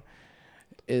who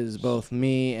is both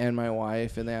me and my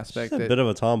wife in the aspect that a bit of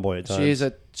a tomboy at times.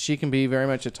 She can be very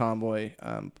much a tomboy.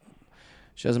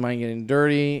 She doesn't mind getting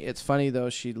dirty. It's funny though,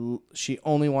 she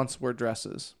only wants to wear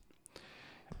dresses,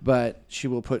 but she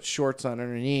will put shorts on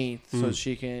underneath so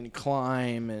she can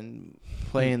climb and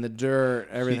play in the dirt.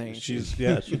 Everything. She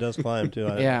does climb too.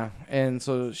 And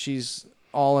so she's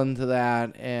all into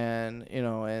that,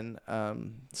 and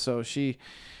so she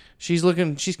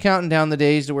she's counting down the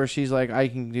days to where she's like, I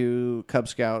can do Cub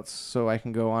Scouts, so I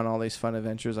can go on all these fun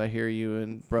adventures I hear you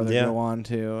and brother go on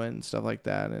to and stuff like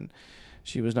that. And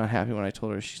she was not happy when I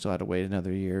told her she still had to wait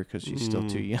another year because she's still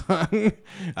too young.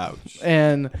 Ouch.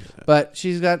 But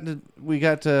we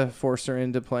got to force her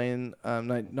into playing,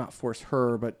 not force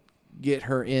her, but get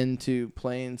her into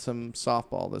playing some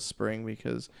softball this spring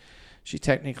because she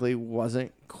technically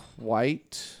wasn't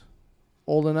quite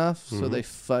old enough. So they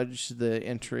fudged the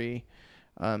entry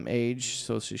age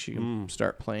so she can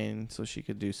start playing, so she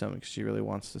could do something because she really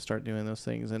wants to start doing those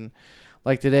things. And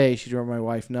like today, she drove my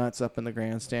wife nuts up in the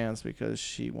grandstands because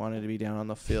she wanted to be down on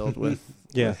the field with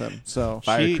them. So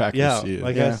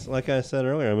firecrackers. Like I said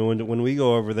earlier, I mean, when we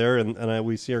go over there and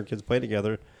we see our kids play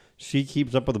together, she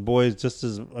keeps up with the boys just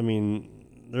as. I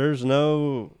mean, there's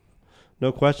no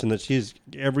question that she's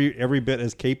every bit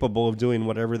as capable of doing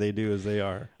whatever they do as they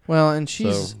are. Well, and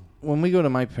she's when we go to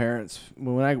my parents,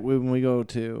 when we go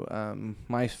to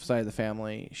my side of the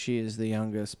family, she is the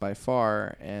youngest by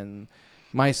far, and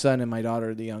my son and my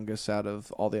daughter are the youngest out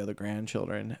of all the other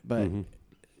grandchildren. But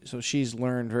so she's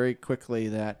learned very quickly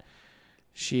that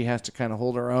she has to kind of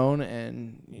hold her own,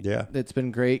 and it's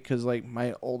been great because like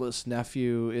my oldest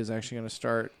nephew is actually going to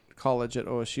start college at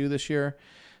OSU this year,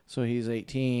 so he's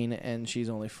 18 and she's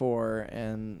only 4,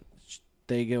 and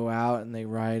they go out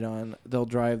and they'll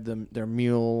drive their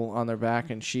mule on their back,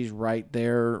 and she's right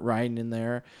there riding in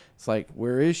there. It's like,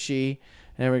 where is she?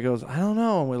 And everybody goes, I don't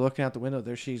know. And we're looking out the window.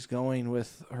 There she's going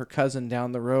with her cousin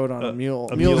down the road on a mule.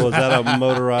 A mule, is that a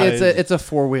motorized? It's a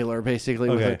 4-wheeler, basically,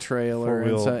 with a trailer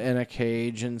and a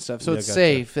cage and stuff. So it's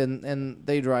safe, and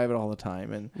they drive it all the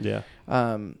time.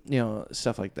 And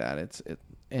stuff like that.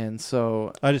 And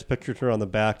so I just pictured her on the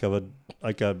back of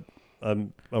a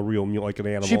real mule, like an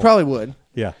animal. She probably would.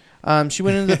 Yeah. She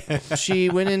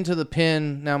went into the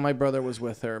pen. Now my brother was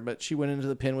with her, but she went into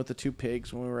the pen with the 2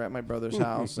 pigs when we were at my brother's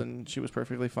house, and she was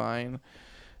perfectly fine.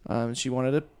 She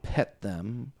wanted to pet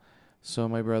them, so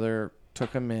my brother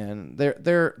took them in.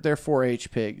 They're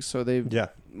 4-H pigs, so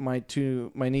my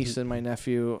niece and my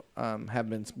nephew have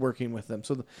been working with them.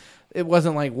 So it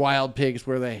wasn't like wild pigs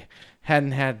where they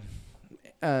hadn't had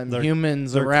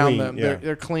humans around them.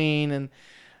 They're clean, and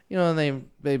they've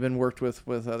been worked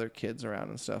with other kids around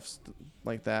and stuff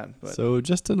like that. But so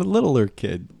just a littler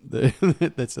kid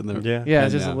that's in there. Yeah,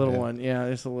 just a little one. Yeah,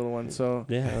 just a little one. So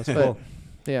that's cool.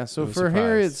 Yeah, so for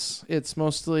her, it's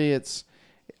mostly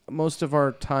most of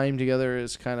our time together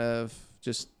is kind of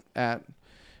just at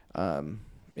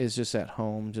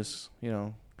home. Just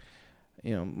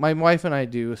my wife and I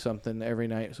do something every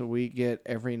night. So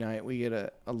every night we get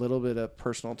a little bit of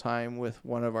personal time with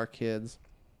one of our kids.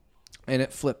 And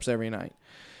it flips every night.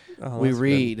 We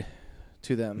read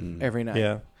to them every night.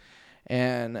 Yeah.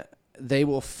 And they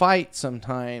will fight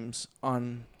sometimes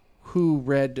on who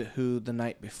read to who the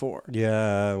night before.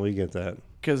 Yeah, we get that.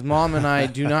 Because Mom and I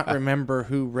do not remember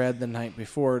who read the night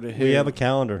before to who. We have a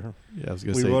calendar. Yeah, I was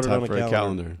going to say time for a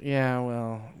calendar. Yeah,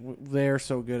 well, they're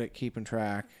so good at keeping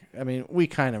track. I mean, we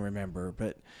kind of remember,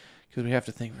 but... because we have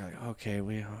to think, we're like, okay,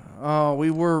 we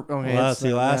were okay. Well,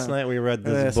 see, last night we read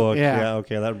this book. Yeah,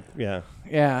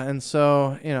 and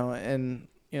so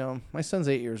my son's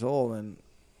 8 years old,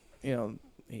 and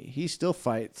he still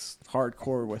fights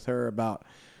hardcore with her about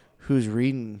who's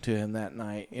reading to him that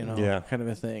night. Kind of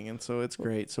a thing, and so it's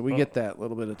great. So we get that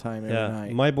little bit of time every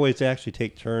night. My boys actually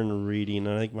take turn reading, and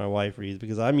I think my wife reads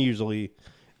because I'm usually,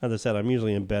 as I said,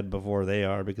 in bed before they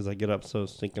are because I get up so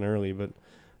stinking early, but.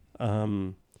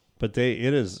 But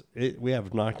we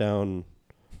have knockdown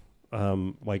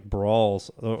like brawls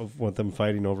with them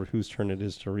fighting over whose turn it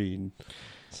is to read.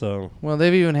 So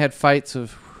they've even had fights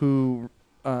of who.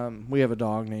 We have a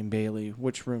dog named Bailey.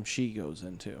 Which room she goes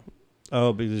into?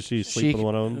 Oh, because she sleeps in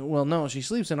one of them. Well, no, she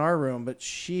sleeps in our room, but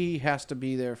she has to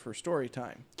be there for story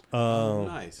time. Oh,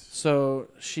 nice. So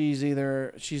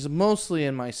she's mostly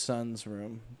in my son's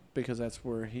room. Because that's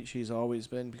where she's always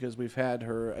been. Because we've had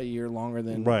her a year longer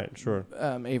than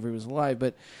Avery was alive.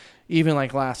 But even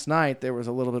like last night, there was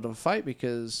a little bit of a fight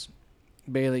because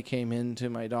Bailey came into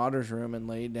my daughter's room and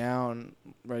laid down,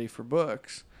 ready for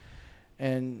books.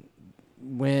 And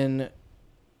when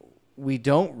we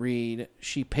don't read,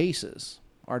 she paces.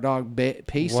 Our dog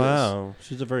paces. Wow,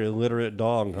 she's a very illiterate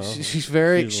dog, huh? She's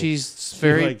very. She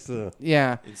likes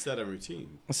Instead of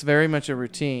routine. It's very much a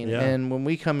routine. Yeah. And when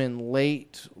we come in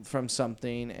late from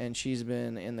something and she's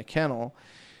been in the kennel,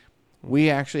 we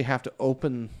actually have to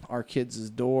open our kids'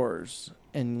 doors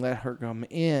and let her come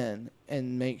in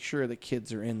and make sure the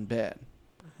kids are in bed,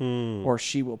 or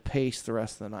she will pace the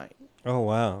rest of the night. Oh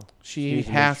wow! She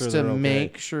has to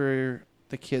make sure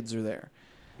the kids are there.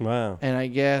 Wow. And I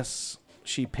guess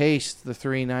she paced the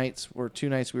 2 nights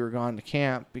we were gone to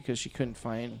camp because she couldn't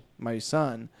find my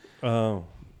son. Oh.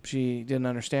 She didn't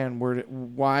understand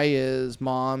why is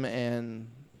mom and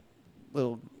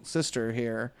little sister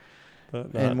here,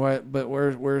 but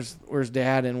where's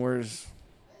dad and where's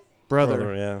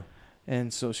brother? Yeah.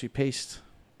 And so she paced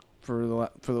for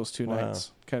those 2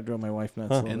 nights. Kind of drove my wife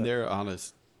nuts. Huh. And they're on a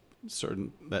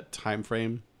certain that time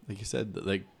frame, like you said, that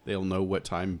like they'll know what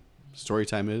time story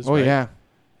time is. Oh right? yeah.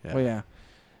 Oh yeah.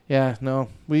 Yeah. No,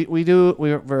 we do.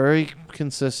 We're very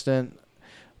consistent.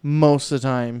 Most of the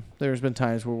time, there's been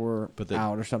times where we're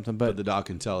out or something, but the dog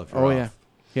can tell if you're off.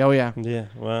 Yeah. Oh yeah. Yeah.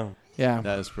 Wow. Yeah.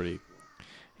 That is pretty.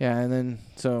 Yeah, and then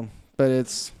but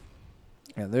it's.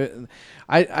 Yeah,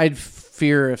 I'd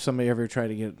fear if somebody ever tried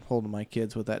to get hold of my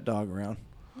kids with that dog around.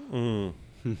 Mm.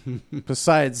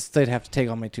 Besides, they'd have to take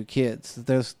all my 2 kids.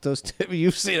 Those two,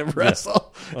 you've seen them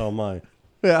wrestle. Yeah. Oh my.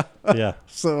 Yeah. Yeah.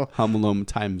 So Home Alone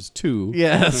 ×2.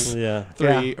 Yes. Yeah.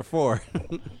 3 or 4.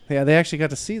 Yeah, they actually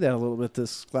got to see that a little bit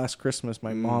this last Christmas.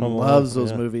 My mom loves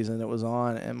those movies, and it was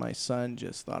on, and my son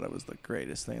just thought it was the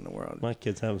greatest thing in the world. My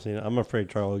kids haven't seen it. I'm afraid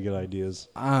Charlie will get ideas.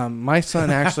 My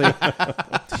son actually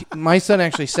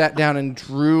sat down and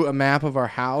drew a map of our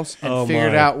house and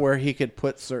figured out where he could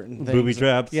put certain things. Booby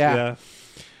traps. Yeah.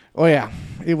 Oh yeah,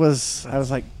 it was. I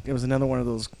was like, it was another one of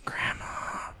those. Grandma,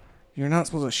 you're not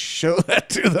supposed to show that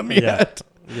to them yet.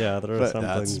 Yeah, there are some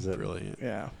that's things that brilliant.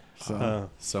 Yeah.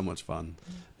 So much fun.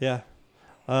 Yeah.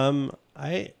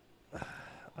 I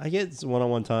get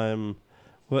one-on-one time.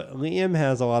 Liam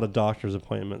has a lot of doctor's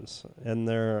appointments, and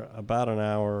they're about an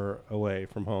hour away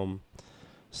from home.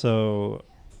 So,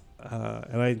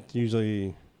 and I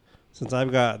usually, since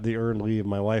I've got the earned leave,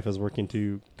 my wife is working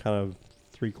 2 kind of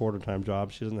 3/4 time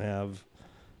jobs. She doesn't have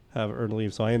earned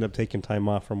leave, so I end up taking time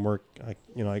off from work. I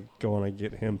go and I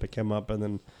get him, pick him up, and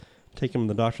then take him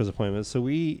to the doctor's appointment. So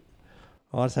a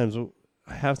lot of times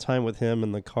I have time with him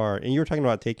in the car. And you were talking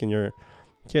about taking your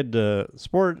kid to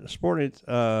sport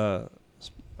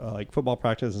like football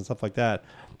practice and stuff like that.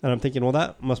 And I'm thinking, well,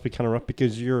 that must be kind of rough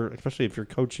because especially if you're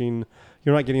coaching,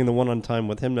 you're not getting the one-on time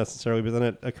with him necessarily. But then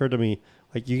it occurred to me,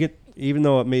 like you get, even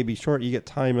though it may be short, you get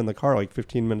time in the car, like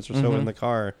 15 minutes or so in the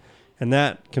car. And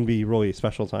that can be really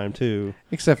special time too.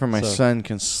 Except for my son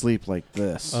can sleep like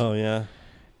this. Oh yeah.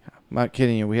 I'm not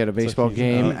kidding you. We had a baseball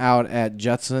game out at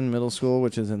Judson Middle School,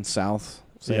 which is in South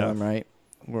Salem, right?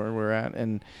 Where we're at.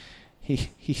 And he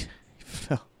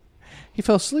fell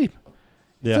asleep.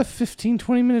 Yeah. It's a 15,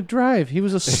 20-minute drive. He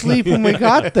was asleep when we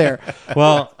got there.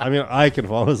 Well, I mean, I can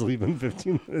fall asleep in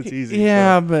 15 minutes easy.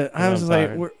 Yeah, but I was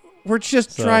like, we're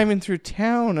just driving through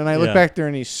town. And I look back there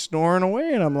and he's snoring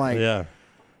away. And I'm like,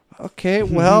 okay,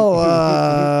 well,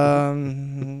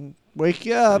 wake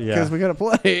you up because we got to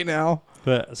play now.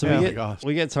 But so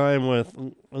we get time with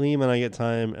Liam, and I get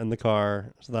time in the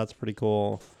car, so that's pretty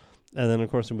cool. And then of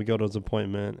course we go to his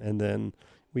appointment, and then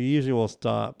we usually will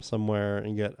stop somewhere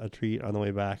and get a treat on the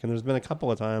way back. And there's been a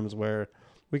couple of times where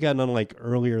we got done like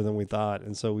earlier than we thought,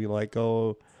 and so we like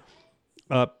go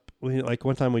up. We like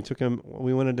one time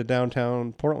we went into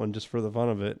downtown Portland just for the fun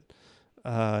of it,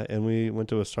 and we went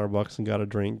to a Starbucks and got a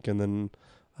drink, and then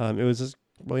it was just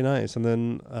really nice. And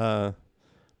then.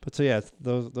 But so yeah,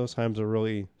 those times are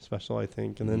really special, I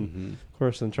think. And then of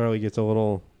course, then Charlie gets a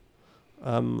little,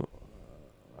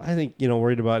 I think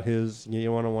worried about his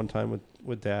one-on-one time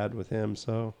with Dad with him.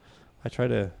 So I try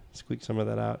to squeak some of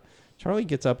that out. Charlie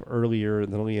gets up earlier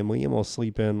than Liam. Liam will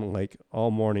sleep in like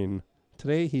all morning.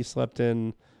 Today he slept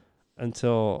in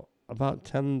until about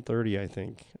 10:30, I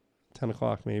think, 10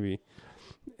 o'clock maybe.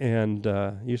 And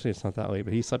usually it's not that late,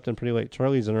 but he slept in pretty late.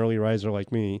 Charlie's an early riser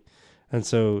like me, and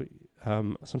so.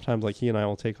 Sometimes like he and I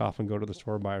will take off and go to the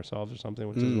store by ourselves or something,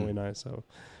 which is really nice. So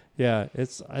yeah,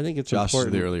 I think it's Josh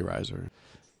important. Is the early riser.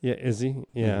 Yeah. Is he?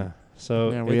 Yeah.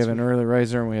 So we have an early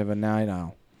riser and we have a night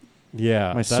owl.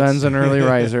 Yeah. My son's an early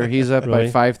riser. He's up by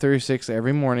 5:36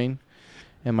 every morning.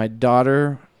 And my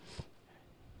daughter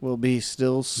will be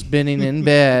still spinning in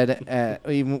bed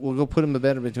we'll go put him to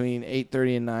bed between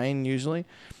 8:30 and 9 usually.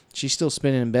 She's still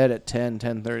spinning in bed at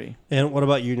 10:30. And what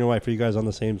about you and your wife? Are you guys on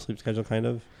the same sleep schedule kind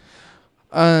of?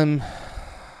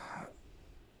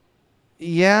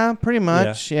 Yeah, pretty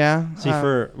much. Yeah. See,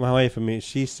 for my wife and me,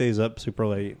 she stays up super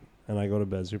late and I go to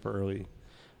bed super early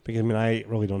because I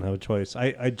really don't have a choice.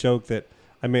 I joke that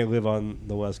I may live on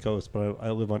the West Coast, but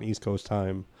I live on East Coast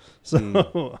time.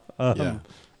 So,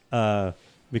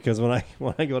 because when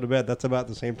I go to bed, that's about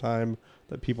the same time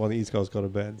that people on the East Coast go to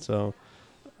bed. So,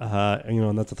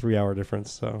 and that's a 3-hour difference.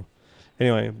 So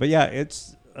anyway, but yeah,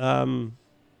 it's,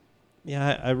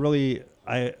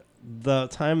 the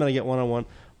time that I get one-on-one,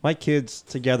 my kids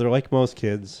together, like most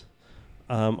kids,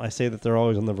 I say that they're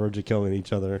always on the verge of killing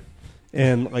each other.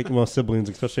 And like most siblings,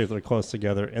 especially if they're close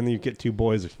together, and then you get two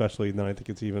boys especially, then I think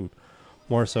it's even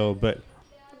more so. But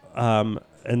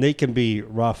and they can be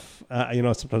rough.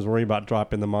 Sometimes worry about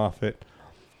dropping them off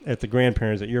at the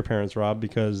grandparents, at your parents, Rob,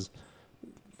 because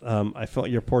I feel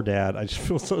like your poor dad. I just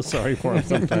feel so sorry for him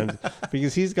sometimes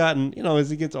because he's gotten, as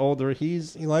he gets older, he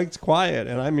likes quiet,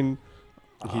 and I mean,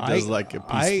 he does like a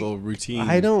peaceful routine.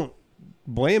 I don't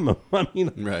blame him. I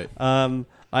mean, right.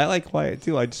 I like quiet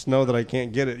too. I just know that I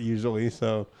can't get it usually,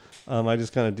 so I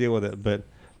just kind of deal with it. But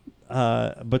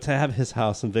to have his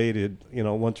house invaded,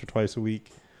 once or twice a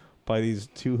week by these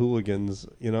two hooligans,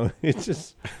 it's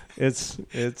just it's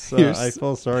I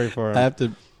feel sorry for him. I have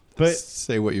to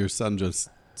say what your son just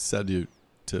said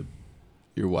to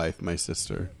your wife, my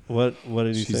sister. What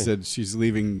did he say? She said she's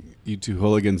leaving you two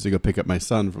hooligans to go pick up my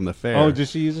son from the fair. Oh, did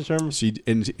she use the term? She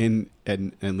and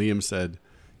Liam said,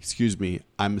 "Excuse me,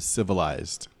 I'm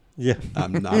civilized. Yeah,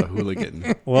 I'm not a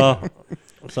hooligan." Well,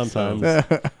 sometimes.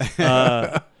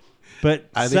 But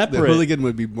I think the hooligan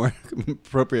would be more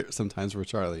appropriate sometimes for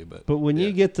Charlie. But when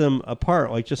you get them apart,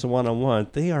 like just a one-on-one,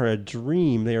 they are a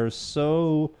dream. They are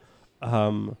so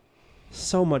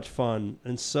much fun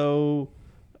and so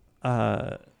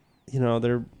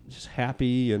they're just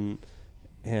happy and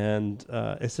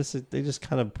it's just they just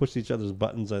kind of push each other's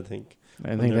buttons. I think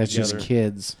that's together. Just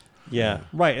kids. Yeah,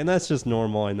 right, and that's just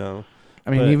normal. I know.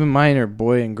 I mean, even mine are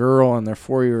boy and girl, and they're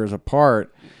 4 years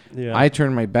apart. Yeah. I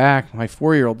turned my back. My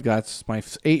 4-year-old got my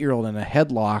 8-year-old in a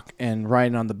headlock and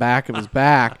riding on the back of his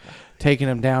back, taking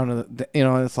him down to the,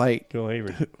 it's like,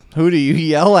 who do you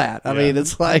yell at? I mean,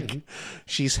 it's like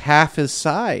she's half his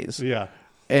size. Yeah.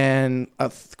 And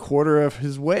a quarter of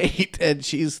his weight, and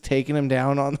she's taking him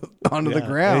down onto the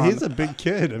ground. And he's a big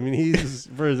kid. I mean, he's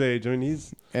for his age. I mean,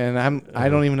 he's. And I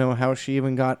don't even know how she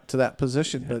even got to that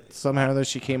position, but somehow that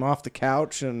she came off the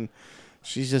couch, and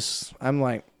she's just. I'm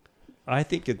like, I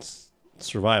think it's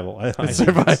survival. It's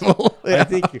survival. I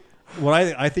think. Well,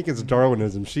 I think it's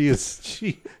Darwinism. She if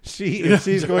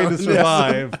she's going to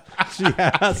survive, she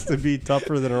has to be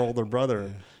tougher than her older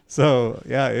brother. So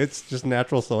yeah, it's just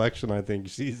natural selection. I think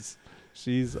she's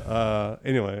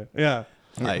anyway. Yeah,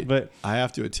 but I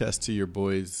have to attest to your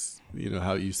boys.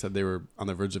 How you said they were on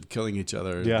the verge of killing each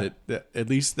other. Yeah. That at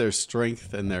least their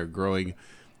strength and their growing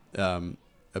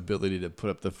ability to put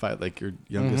up the fight, like your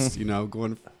youngest,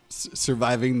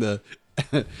 surviving the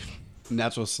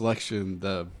natural selection.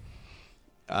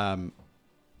 A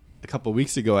couple of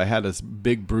weeks ago, I had this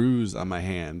big bruise on my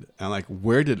hand, and I'm like,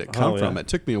 where did it come from? It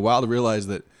took me a while to realize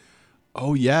that.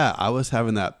 Oh yeah, I was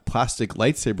having that plastic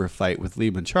lightsaber fight with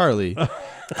Liam and Charlie.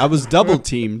 I was double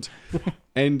teamed,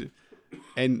 and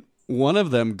one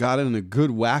of them got in a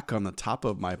good whack on the top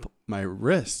of my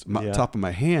wrist, top of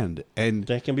my hand, and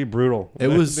that can be brutal.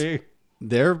 It's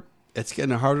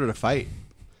getting harder to fight.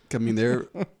 I mean,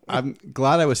 I'm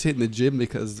glad I was hitting the gym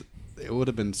because it would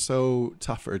have been so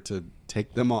tougher to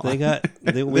take them on. They've got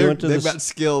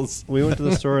skills. We went to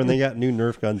the store and they got new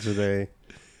Nerf guns today.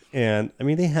 And I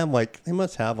mean, they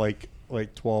must have like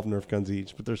 12 Nerf guns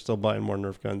each, but they're still buying more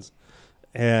Nerf guns.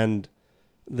 And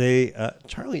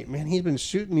Charlie, man, he's been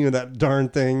shooting you that darn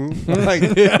thing. Like,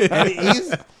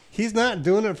 and he's not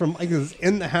doing it from like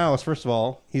in the house. First of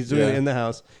all, he's doing it in the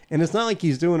house, and it's not like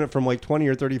he's doing it from like 20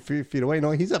 or 30 feet away.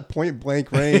 No, he's at point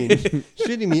blank range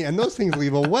shooting me, and those things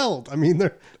leave a welt. I mean,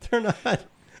 they're not.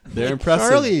 They're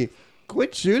impressive. Charlie,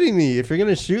 quit shooting me. If you're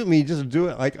gonna shoot me, just do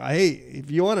it. Like, hey,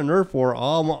 if you want a Nerf war,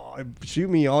 shoot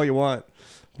me all you want.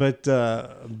 But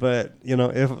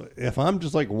if I'm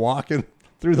just like walking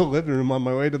through the living room on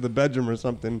my way to the bedroom or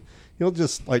something, he'll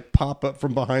just like pop up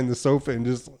from behind the sofa and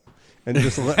just let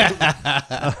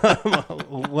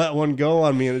one go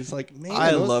on me. And it's like, man,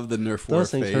 I love the Nerf war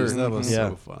phase. That was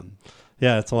so fun.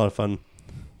 Yeah, it's a lot of fun.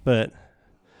 But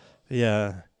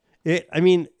yeah,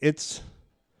 I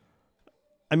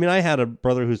had a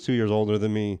brother who's 2 years older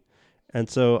than me, and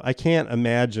so I can't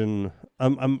imagine.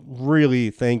 I'm really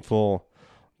thankful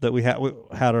that we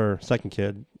had our second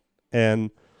kid, and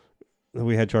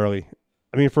we had Charlie.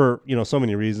 I mean, for so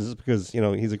many reasons, because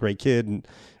he's a great kid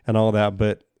and all that.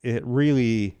 But it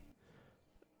really,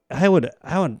 I would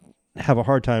have a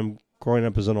hard time growing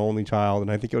up as an only child,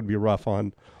 and I think it would be rough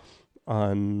on.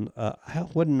 I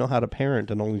wouldn't know how to parent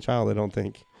an only child. I don't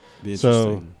think. Be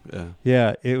interesting.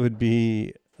 Yeah, it would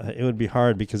be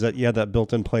hard because that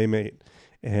built-in playmate,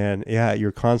 and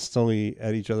you're constantly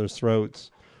at each other's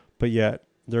throats, but yet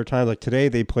there are times like today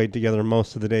they played together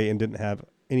most of the day and didn't have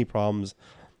any problems,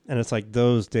 and it's like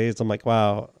those days I'm like,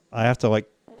 wow, I have to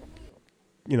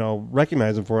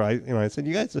recognize them for it. I said,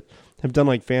 you guys have done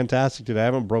like fantastic today. I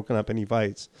haven't broken up any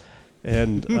fights,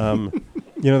 And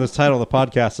this title of the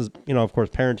podcast is, of course,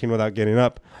 Parenting Without Getting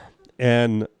Up.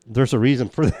 And there's a reason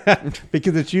for that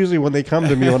because it's usually when they come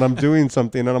to me when I'm doing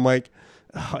something and I'm like,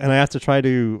 and I have to try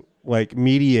to like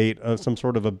mediate some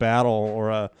sort of a battle or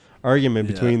a argument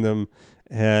between them.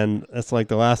 And that's like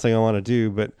the last thing I want to do.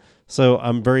 But so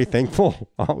I'm very thankful,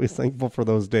 always thankful for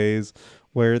those days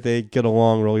where they get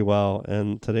along really well.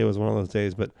 And today was one of those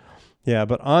days, but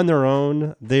on their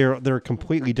own, they're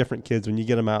completely different kids when you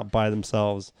get them out by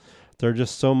themselves. They're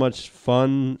just so much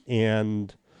fun,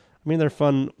 and I mean, they're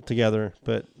fun together,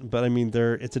 but I mean,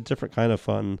 it's a different kind of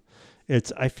fun.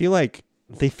 I feel like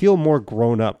they feel more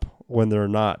grown up when they're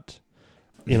not,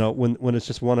 when it's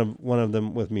just one of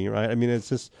them with me, right? I mean, it's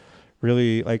just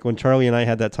really like when Charlie and I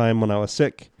had that time when I was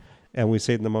sick and we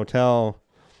stayed in the motel,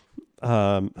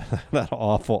 that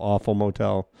awful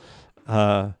motel,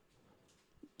 and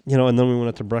then we went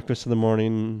up to breakfast in the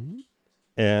morning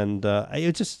and,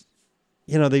 it just,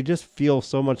 they just feel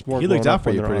so much more. He looked out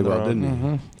for you pretty well, didn't he?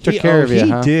 Mm-hmm. Took care of you.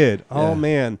 He did. Yeah. Oh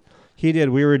man, he did.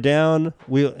 We were down.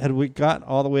 We got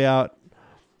all the way out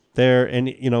there,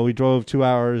 and we drove 2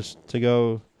 hours to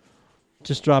go,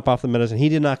 just drop off the medicine. He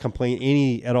did not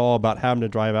complain at all about having to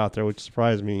drive out there, which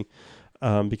surprised me,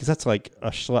 because that's like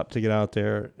a schlep to get out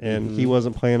there, and he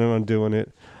wasn't planning on doing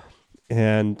it.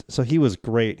 And so he was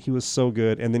great. He was so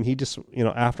good. And then he just,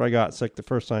 after I got sick the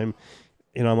first time,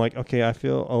 I'm like, okay, I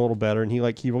feel a little better. And he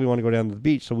really wanted to go down to the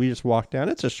beach. So we just walked down.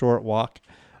 It's a short walk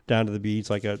down to the beach,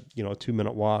 like a,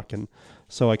 2-minute walk. And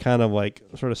so I kind of like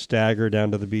sort of stagger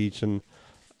down to the beach and,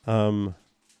 and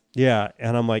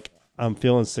I'm like, I'm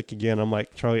feeling sick again. I'm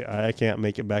like, Charlie, I can't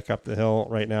make it back up the hill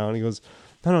right now. And he goes,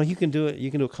 no, you can do it. You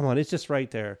can do it. Come on. It's just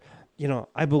right there.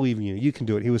 I believe in you. You can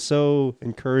do it. He was so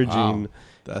encouraging. Wow.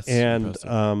 That's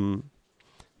impressive.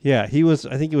 I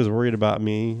think he was worried about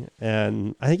me,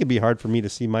 and I think it'd be hard for me to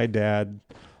see my dad,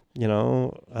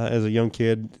 as a young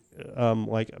kid,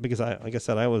 because like I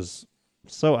said, I was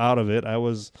so out of it. I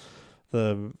was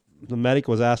the medic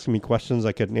was asking me questions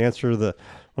I couldn't answer.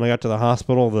 When I got to the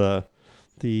hospital,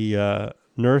 the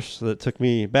nurse that took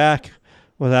me back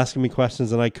was asking me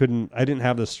questions, and I didn't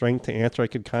have the strength to answer. I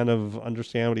could kind of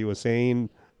understand what he was saying,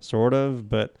 sort of,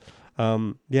 but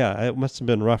it must have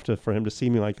been rough for him to see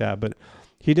me like that, but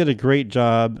he did a great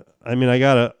job. I mean,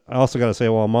 I also gotta say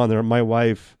while I'm on there, my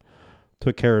wife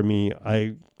took care of me.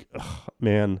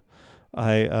 When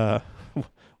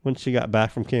she got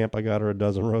back from camp, I got her a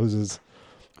dozen roses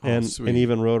and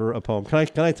even wrote her a poem. Can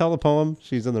I tell the poem?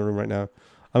 She's in the room right now.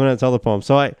 I'm going to tell the poem.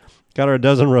 So I got her a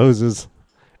dozen roses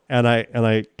and I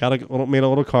made a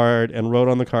little card and wrote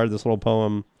on the card this little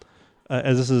poem.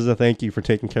 As this is a thank you for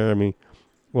taking care of me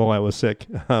while I was sick.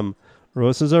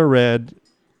 Roses are red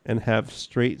and have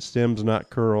straight stems not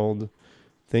curled.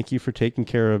 Thank you for taking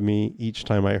care of me each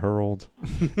time I hurled.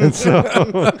 And so,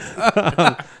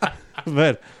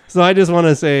 so I just want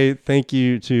to say thank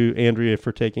you to Andrea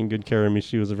for taking good care of me.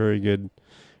 She was a very good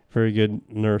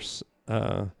nurse.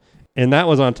 And that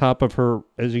was on top of her,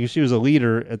 she was a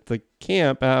leader at the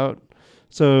camp out.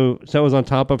 So that was on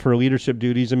top of her leadership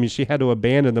duties. I mean, she had to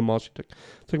abandon them while she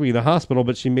took me to the hospital,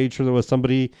 but she made sure there was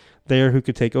somebody there who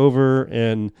could take over.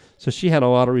 And so she had a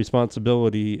lot of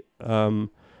responsibility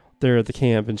there at the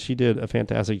camp, and she did a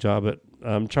fantastic job. But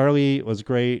Charlie was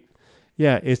great.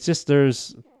 Yeah, it's just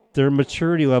their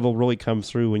maturity level really comes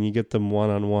through when you get them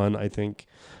one-on-one, I think.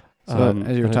 So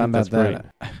as you were talking about that,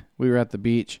 we were at the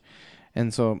beach,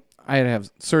 and so I had to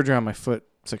have surgery on my foot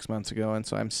 6 months ago, and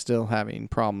so I'm still having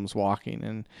problems walking.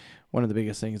 And one of the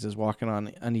biggest things is walking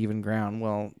on uneven ground.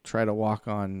 Well, try to walk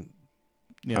on,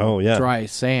 dry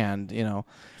sand,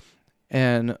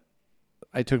 And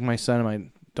I took my son and my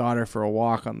daughter for a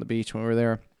walk on the beach when we were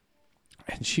there,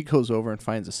 and she goes over and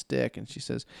finds a stick, and she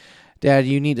says, "Dad,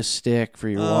 you need a stick for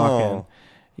your walking.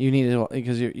 You need it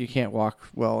because you can't walk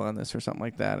well on this," or something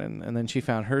like that. And then she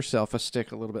found herself a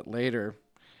stick a little bit later.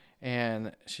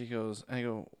 And she goes, I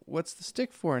go, "What's the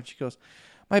stick for?" And she goes,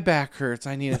 "My back hurts.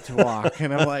 I need it to walk."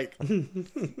 And I'm like,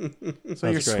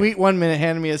 so you're sweet 1 minute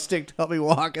handing me a stick to help me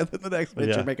walk, and then the next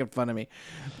minute you're making fun of me.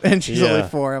 And she's only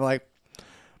 4. I'm like,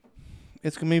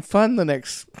 it's going to be fun the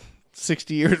next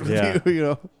 60 years with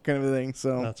you, kind of a thing.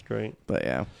 So that's great. But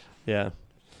yeah.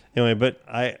 Anyway, but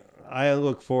I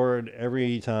look forward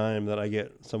every time that I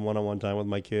get some one-on-one time with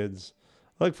my kids.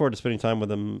 I look forward to spending time with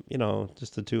them,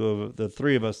 just the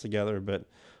 3 of us together, but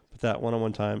that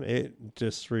one-on-one time, it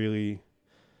just really,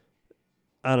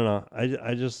 I don't know.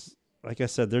 I just, like I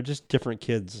said, they're just different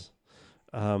kids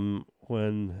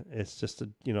when it's just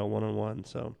one-on-one.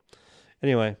 So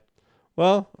anyway,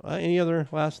 well, any other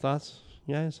last thoughts,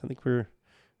 guys? I think we're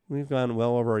We've gone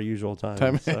well over our usual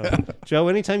time. So, Joe,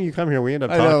 anytime you come here, we end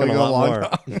up talking a lot more.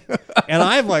 And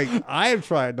I've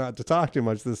tried not to talk too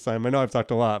much this time. I know I've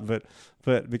talked a lot, but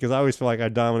because I always feel like I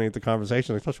dominate the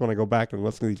conversation, especially when I go back and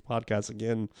listen to these podcasts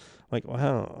again. Like,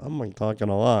 wow, I'm like talking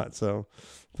a lot. So,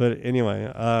 but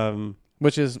anyway,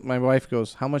 which is my wife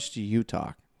goes, "How much do you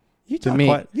talk?" You talk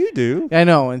me. You do. I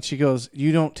know, and she goes,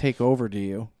 "You don't take over, do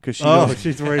you?" Because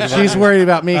she's worried. She's worried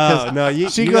about me. No, you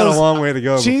got a long way to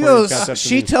go. She goes.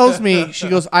 She tells me. She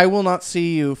goes, "I will not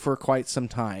see you for quite some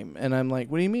time." And I'm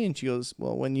like, "What do you mean?" She goes,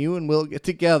 "Well, when you and Will get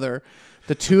together,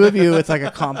 the two of you, it's like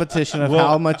a competition of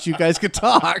how much you guys could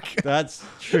talk." That's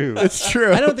true. It's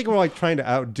true. I don't think we're like trying to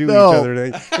outdo each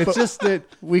other. It's just that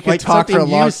we can talk for a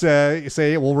long. You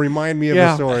say will remind me of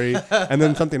a story, and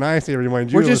then something I say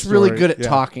reminds you. We're just really good at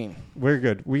talking. We're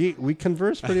good. We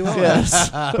converse pretty well. Yes.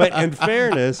 But in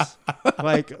fairness,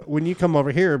 like when you come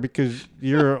over here, because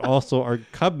you're also our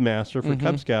Cub master for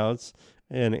Cub Scouts,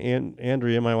 and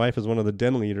Andrea, my wife, is one of the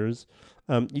den leaders.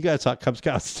 You guys talk Cub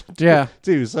Scouts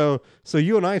too. So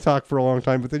you and I talk for a long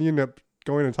time, but then you end up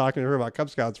going and talking to her about Cub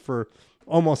Scouts for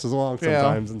almost as long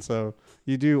sometimes. And so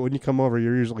you do, when you come over,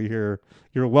 you're usually here.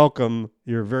 You're welcome.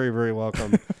 You're very, very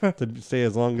welcome to stay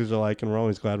as long as you like, and we're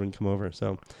always glad when you come over.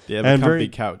 So they have a comfy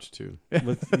couch too.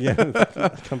 Comfy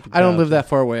I don't live that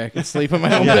far away. I can sleep in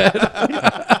my own bed.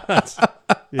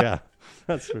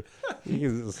 That's true.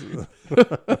 You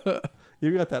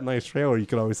got that nice trailer you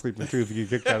can always sleep in too if you get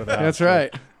kicked out of the house. That's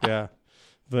right. Yeah.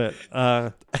 But,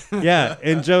 and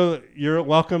Joe, you're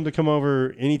welcome to come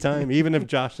over anytime, even if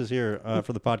Josh is here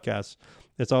for the podcast.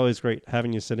 It's always great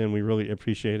having you sit in. We really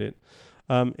appreciate it.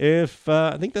 I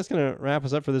think that's going to wrap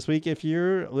us up for this week. If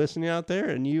you're listening out there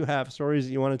and you have stories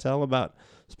that you want to tell about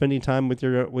spending time with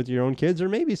your own kids, or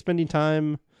maybe spending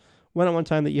time, one-on-one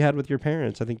time that you had with your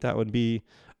parents, I think that would be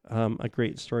a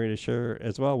great story to share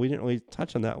as well. We didn't really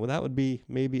touch on that. Well, that would be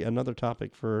maybe another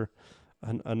topic for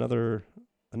another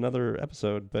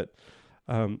episode. But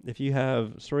if you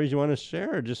have stories you want to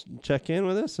share, just check in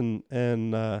with us and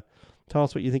tell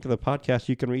us what you think of the podcast.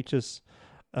 You can reach us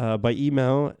by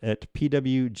email at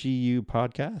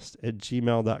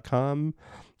pwgupodcast@gmail.com.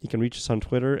 You can reach us on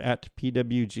Twitter at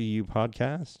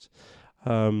pwgupodcast.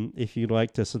 If you'd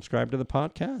like to subscribe to the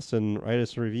podcast and write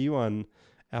us a review on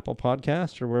Apple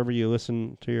Podcasts or wherever you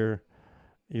listen to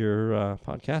your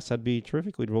podcast, that'd be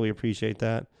terrific. We'd really appreciate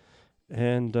that.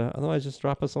 And otherwise, just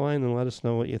drop us a line and let us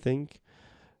know what you think.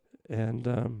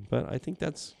 And but I think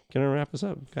that's going to wrap us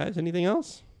up. Guys, anything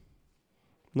else?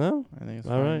 No? I think it's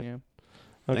all fine, right. yeah.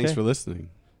 Okay. Thanks for listening.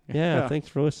 Yeah, thanks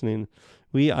for listening.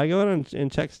 I go out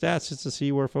and check stats just to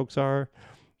see where folks are.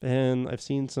 And I've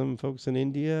seen some folks in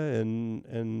India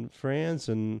and France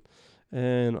and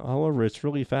all over. It's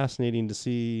really fascinating to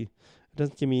see. It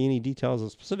doesn't give me any details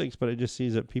of specifics, but it just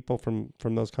sees that people from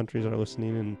those countries are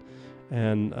listening,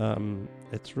 and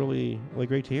it's really, really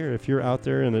great to hear. If you're out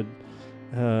there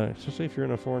especially if you're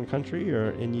in a foreign country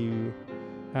and you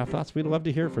have thoughts, we'd love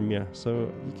to hear from you. So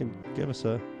you can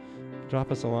drop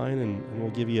us a line and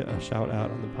we'll give you a shout out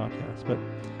on the podcast. But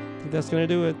I think that's going to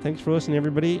do it. Thanks for listening,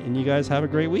 everybody, and you guys have a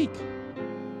great week.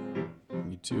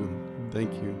 You too.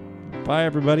 Thank you. Bye,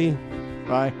 everybody.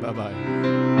 Bye.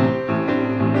 Bye-bye.